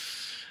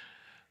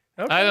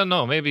 Okay. I don't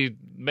know. Maybe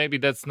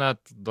that's not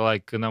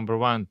like a number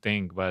one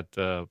thing, but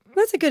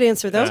that's a good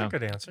answer, though. That's a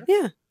good answer.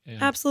 Yeah,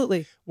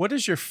 absolutely. What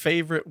is your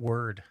favorite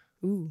word?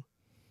 Ooh.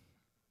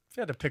 If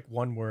you had to pick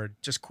one word,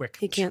 just quick.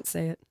 He can't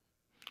say it.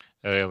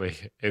 Really,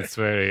 it's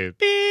very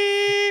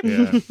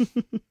beep.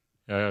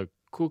 Yeah.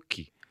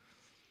 Cookie.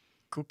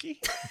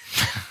 Cookie?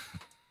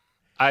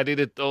 I did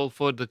it all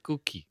for the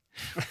cookie.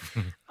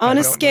 On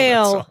a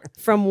scale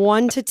from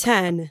 1 to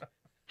 10,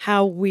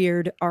 how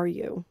weird are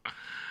you?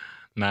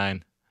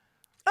 9.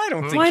 I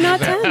don't think Why you're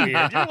not that 10?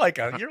 weird.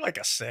 You're like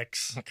a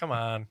 6. Come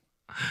on.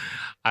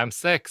 I'm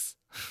 6.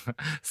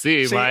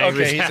 See, okay, my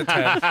English. he's a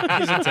 10.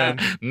 He's a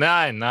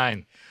 10.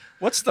 9.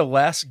 What's the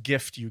last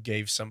gift you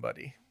gave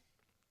somebody?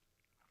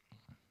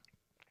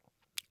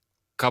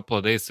 Couple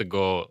of days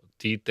ago,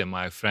 Tite,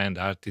 my friend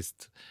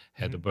artist,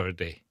 had a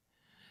birthday,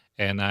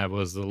 and I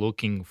was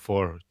looking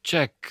for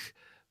Czech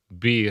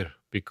beer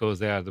because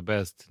they are the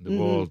best in the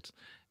world,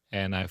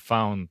 and I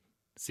found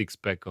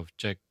 6-pack of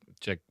Czech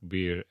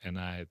beer, and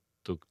I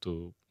took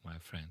to my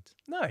friend.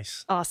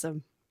 Nice,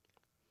 awesome.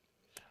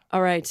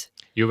 All right.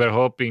 You were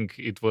hoping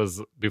it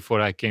was before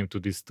I came to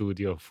this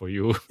studio for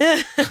you.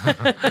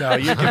 No,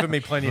 you've given me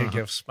plenty of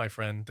gifts, my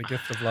friend. The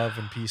gift of love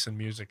and peace and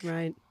music.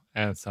 Right.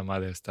 And some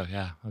other stuff.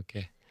 Yeah,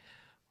 okay.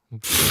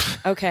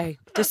 Okay.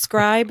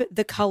 Describe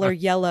the color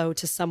yellow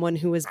to someone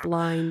who is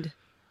blind.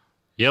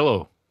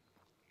 Yellow.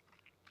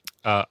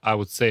 I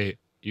would say,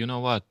 you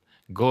know what?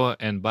 Go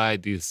and buy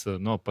this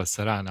No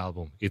Pasaran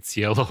album. It's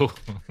yellow.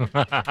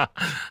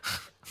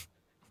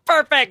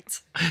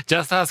 Perfect.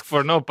 Just ask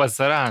for No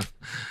Pasaran.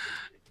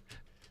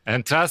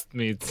 And trust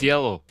me, it's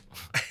yellow.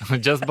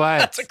 Just buy it.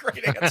 That's a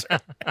great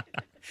answer.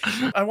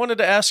 I wanted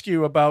to ask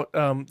you about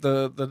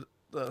the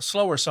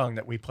slower song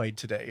that we played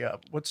today.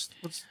 What's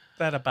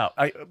that about?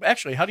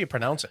 Actually, how do you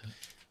pronounce it?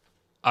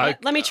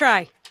 Let me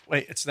try.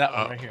 Wait, it's that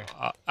one right here.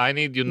 I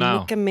Need You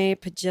Now. Nikame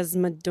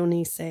Pajezma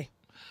Donise.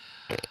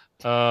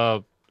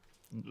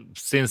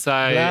 Since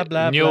I blah,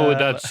 blah, knew blah,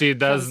 that she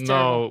does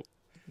know,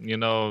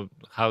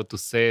 how to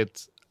say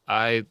it,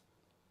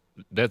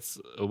 that's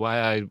why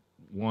I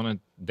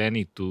wanted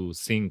Danny to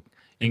sing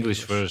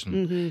English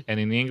version. And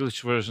in the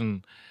English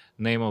version,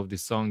 name of the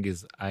song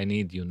is I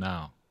Need You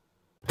Now.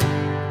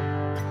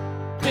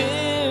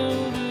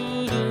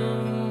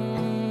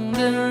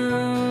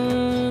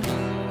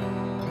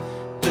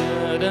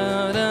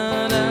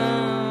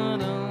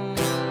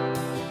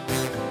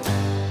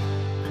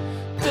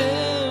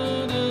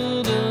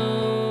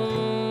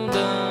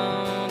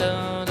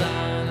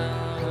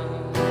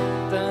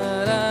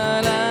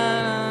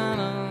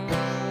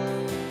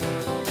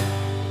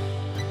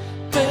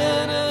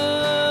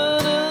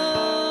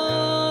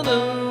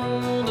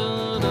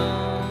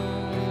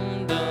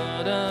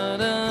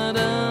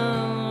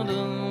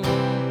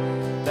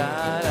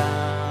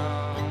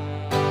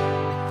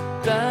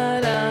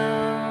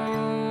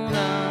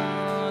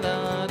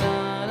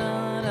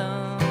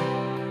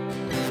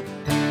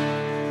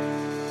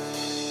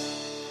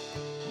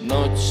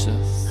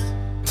 Noćas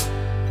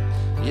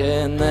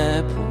je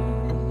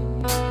nebo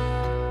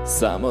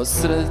samo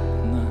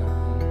sretna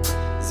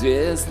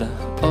zvijezda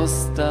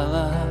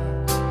ostala,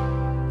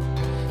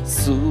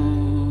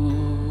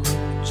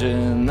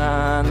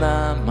 suđena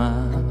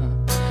nama.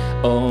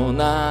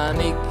 Ona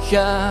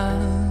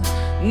nikad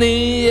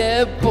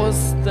nije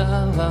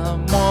postala,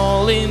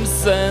 molim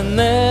se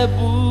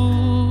nebu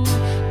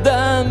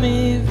da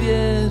mi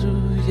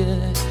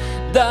vjeruje,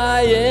 da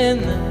je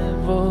ne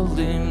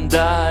volim,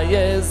 da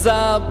je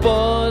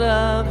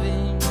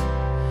zaboravim.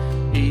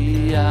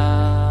 I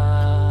ja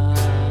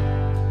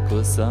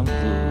ko sam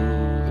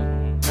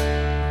lud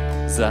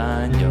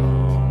za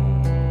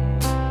njom.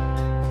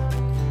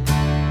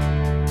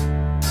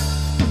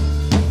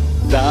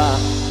 Da,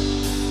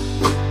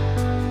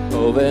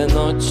 ove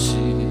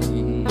noći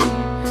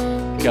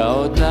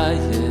kao da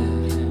je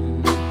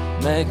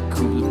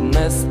nekud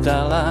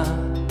nestala,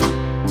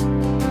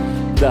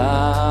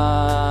 da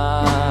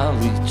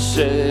li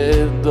će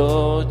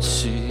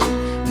doći,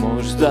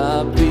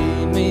 možda bi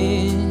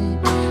mi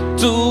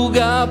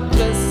tuga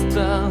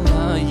prestala.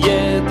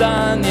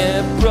 Jedan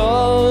je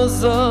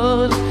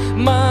prozor,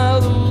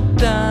 malu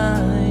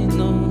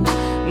tajnu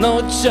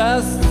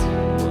noćas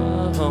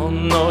čuvao,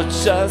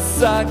 noćas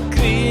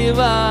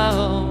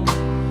sakrivao,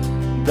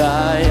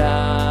 da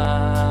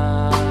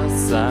ja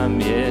sam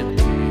je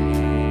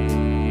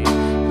tiho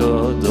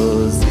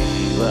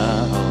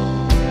dozivao.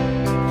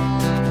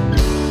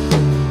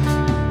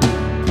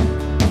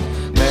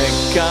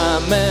 Neka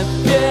me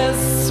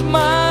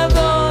pjesma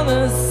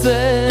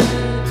donese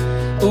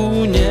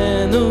u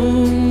njenu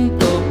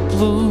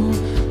toplu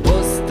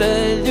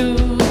postelju,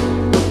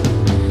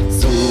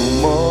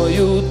 svu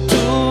moju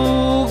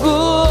tugu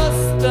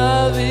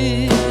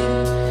ostavi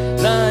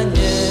na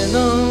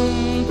njenom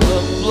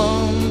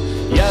toplom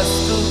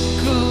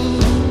jastuku.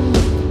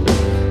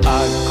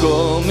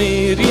 Ako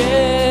mi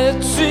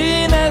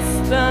riječi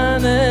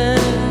nestane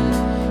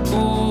u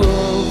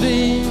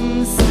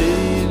ovim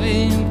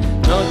sivim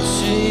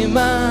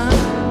noćima,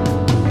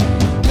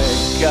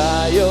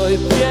 neka joj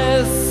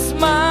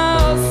pjesma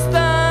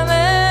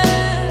ostane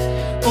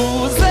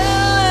u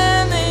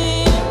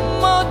zelenim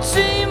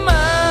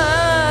očima.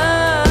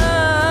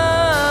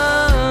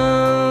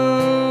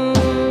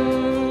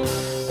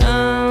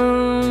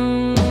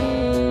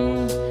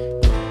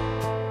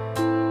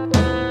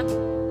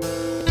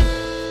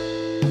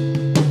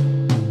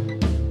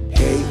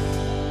 Hey,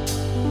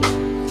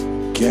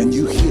 can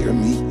you hear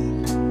me?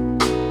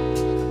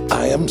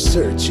 I am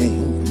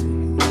searching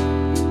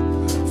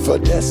for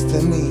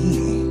destiny.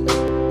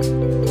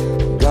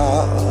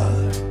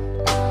 God,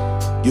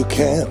 you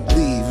can't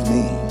leave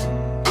me.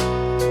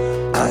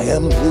 I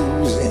am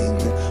losing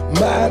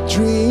my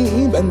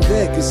dream and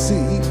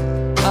legacy.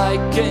 I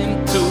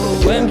came to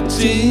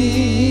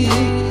empty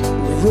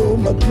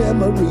room of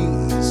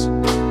memories.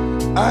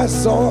 I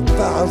saw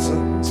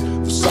thousands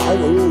of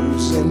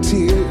sorrows and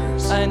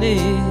tears. I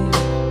need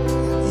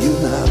You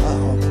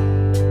now,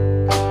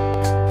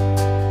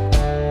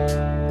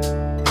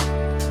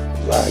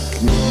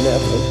 like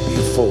never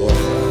before.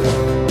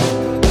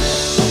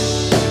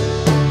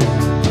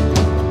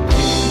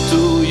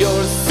 into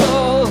your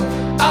soul.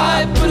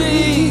 I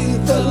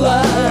breathe the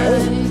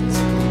light.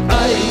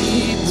 I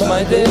eat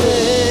my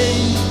day.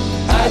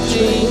 I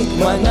drink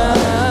my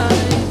night.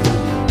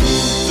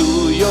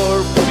 Into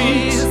your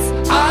peace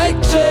I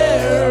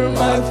tear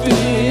my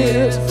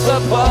fears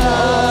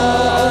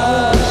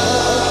apart.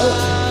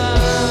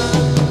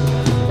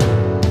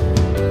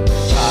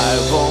 I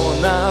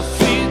wanna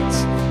fit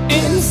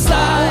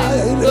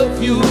inside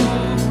of you.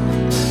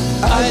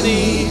 I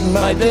need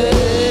my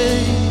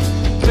day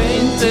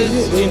painted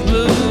in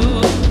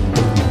blue.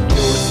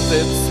 Your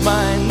steps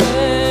my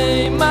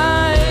name,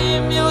 my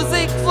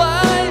music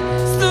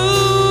flies to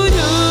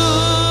you.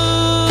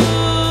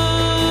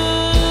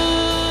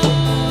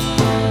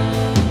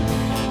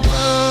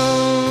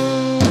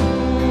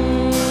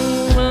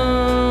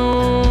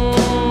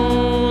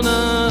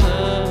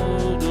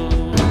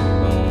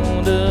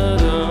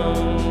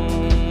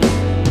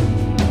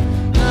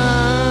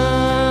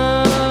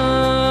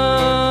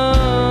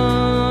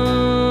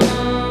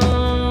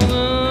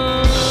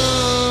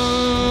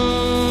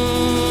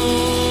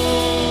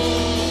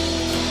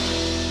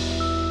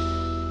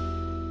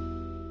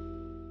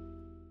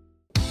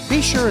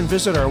 Be sure and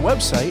visit our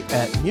website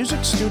at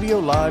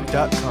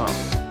musicstudiolive.com.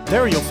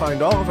 There you'll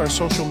find all of our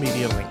social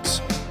media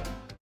links.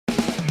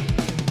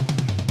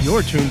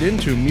 You're tuned in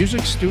to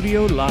Music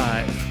Studio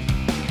Live.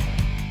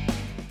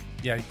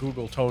 Yeah,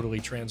 Google totally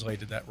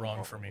translated that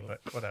wrong for me,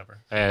 but whatever.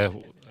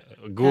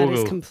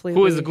 Google.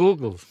 Who is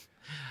Google?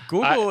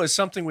 Google is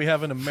something we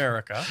have in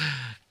America.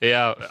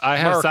 Yeah,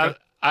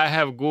 I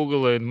have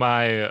Google in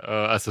my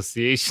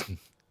association.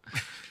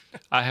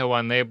 I have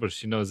one neighbor.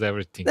 She knows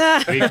everything.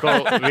 We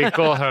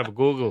call her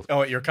Google.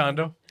 Oh, at your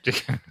condo?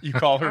 You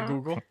call her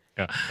Google?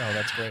 Yeah. Oh,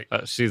 that's great.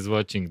 She's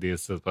watching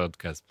this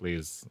podcast.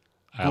 Please,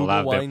 I Google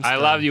love them. Weinstein. I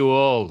love you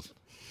all.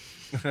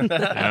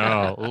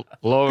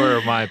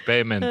 Lower my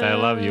payment. I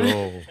love you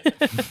all.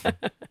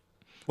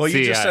 Well,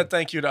 you just said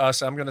thank you to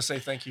us. I'm going to say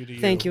thank you to you.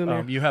 Thank you,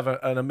 Amir. You have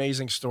an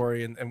amazing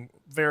story, and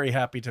very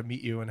happy to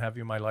meet you and have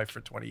you in my life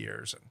for 20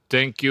 years.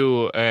 Thank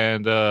you,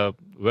 and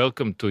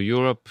welcome to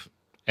Europe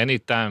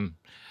anytime.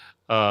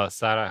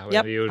 Sarah,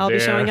 when you're I'll there,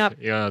 be showing up.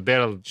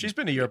 She's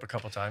been to Europe a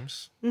couple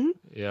times. Mm-hmm.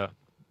 Yeah.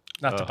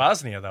 Not to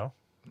Bosnia, though.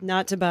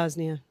 Not to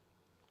Bosnia,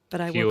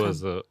 but I will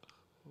come.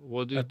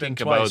 What do you think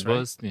twice, about right?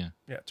 Bosnia?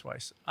 Yeah,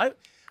 twice. I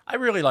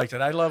really liked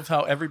it. I loved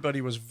how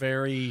everybody was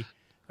very...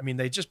 I mean,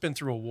 they'd just been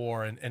through a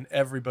war, and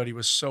everybody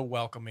was so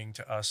welcoming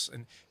to us.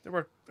 And there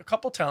were a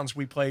couple towns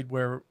we played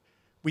where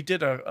we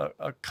did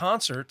a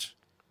concert,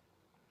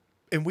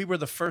 and we were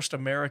the first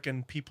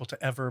American people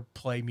to ever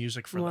play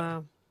music for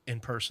them in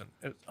person.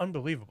 It was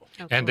unbelievable.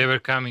 Oh, and they were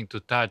coming to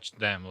touch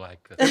them like,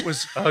 it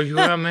was, oh, you're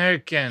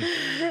American.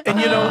 And,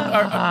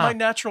 my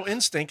natural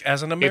instinct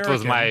as an American it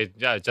was my,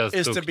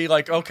 to be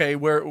like, okay,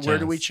 where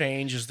do we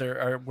change?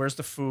 Where's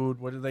the food?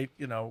 What do they,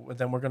 and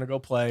then we're going to go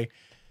play.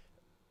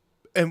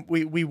 And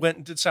we went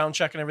and did sound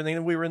check and everything,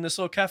 and we were in this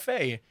little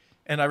cafe.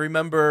 And I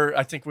remember,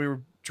 I think we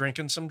were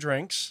drinking some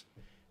drinks,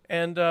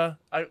 and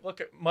I look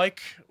at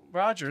Mike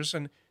Rogers,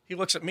 and he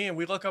looks at me, and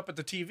we look up at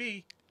the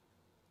TV,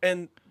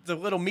 and the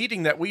little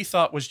meeting that we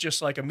thought was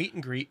just like a meet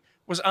and greet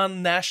was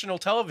on national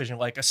television,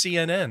 like a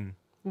CNN.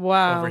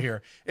 Wow. Over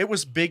here. It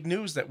was big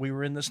news that we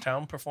were in this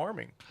town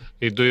performing.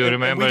 Do you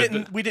remember?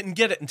 We didn't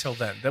get it until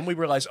then. Then we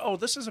realized, oh,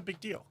 this is a big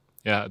deal.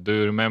 Yeah. Do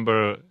you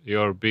remember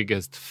your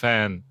biggest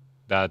fan,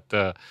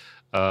 that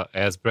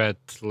Has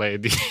Breath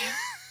lady?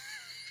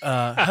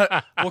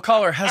 We'll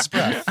call her Has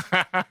Breath.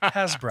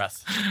 Has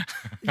Breath.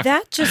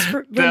 That just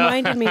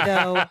reminded me,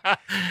 though.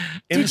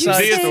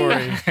 Inside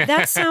story.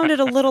 That sounded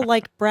a little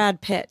like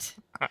Brad Pitt.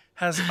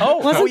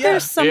 Wasn't there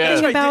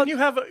something about?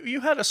 Didn't you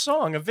had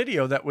a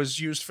video that was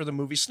used for the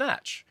movie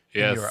Snatch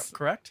in Europe,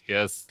 correct?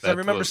 Yes. I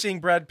remember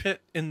seeing Brad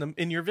Pitt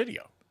in your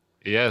video.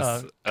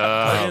 Yes.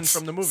 In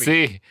from the movie.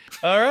 See.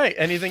 All right.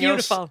 Anything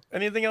Beautiful. else?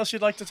 Anything else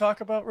you'd like to talk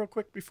about real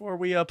quick before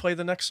we play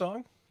the next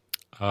song?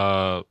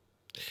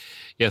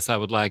 Yes, I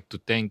would like to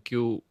thank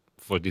you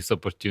for this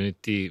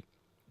opportunity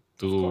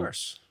to of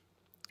course.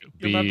 You're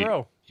be my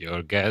bro.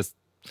 Your guest,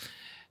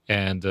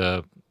 and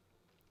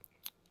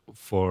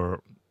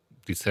for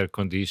this air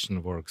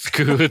condition works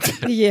good.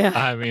 Yeah.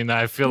 I mean,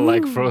 I feel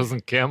like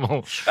frozen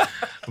camel,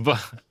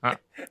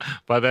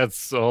 but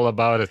that's all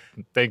about it.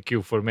 Thank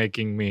you for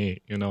making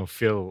me,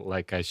 feel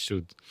like I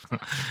should.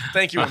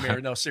 Thank you, Amir.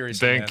 No,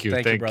 seriously. Thank you,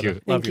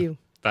 brother. Thank you.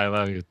 I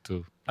love you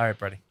too. All right,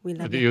 buddy. We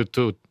love you. You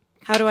too.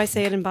 How do I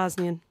say it in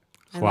Bosnian?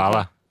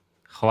 Hvala.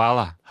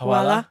 Hvala.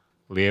 Hvala.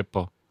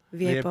 Lijepo.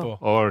 Lijepo.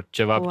 Or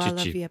Hvala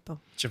cevapčići. lijepo.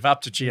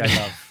 Cevapčići, I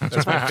love.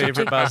 That's my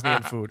favorite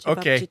Bosnian food.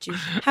 Okay.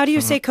 How do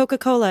you say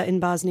Coca-Cola in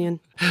Bosnian?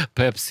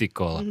 Pepsi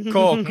Cola.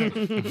 Cool.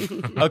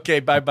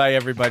 Okay, bye-bye,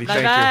 everybody. Thank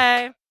you.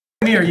 Bye.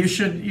 Amir, you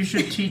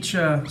should teach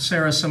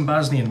Sarah some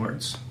Bosnian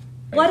words.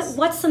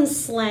 What's some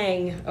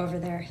slang over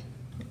there?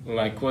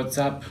 Like what's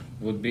up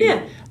would be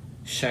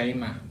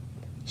shaima.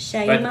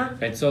 Shaima?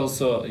 But it's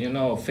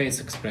also,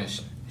 face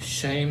expression.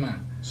 Shaima.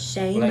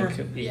 Shaima.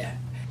 Like, yeah.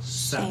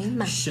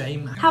 Shaima.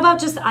 Shaima. How about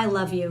just I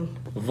love you?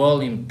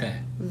 Volim te.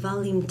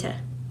 Volim te.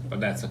 But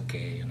that's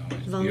okay,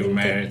 Volim You're te.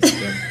 married.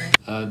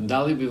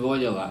 Da li bi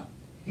voljela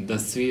da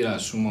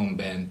sviraš u mom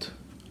bandu?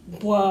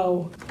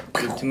 Whoa.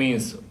 It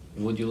means,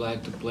 would you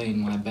like to play in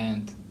my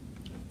band?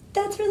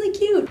 That's really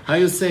cute. How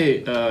you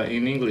say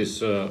in English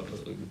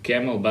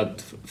camel,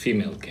 but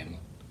female camel?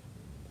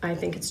 I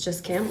think it's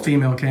just camel.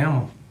 Female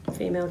camel.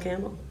 Female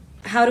camel.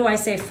 How do I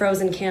say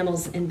frozen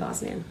camels in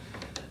Bosnian?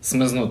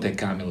 Smrznute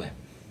kamile.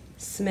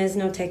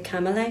 Smrznute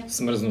kamele.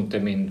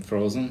 Smrznute mean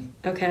frozen.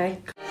 Okay.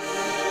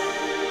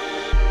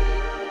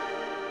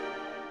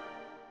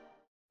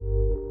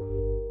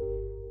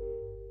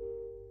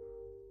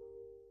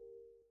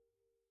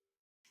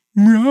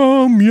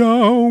 Meow,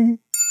 meow.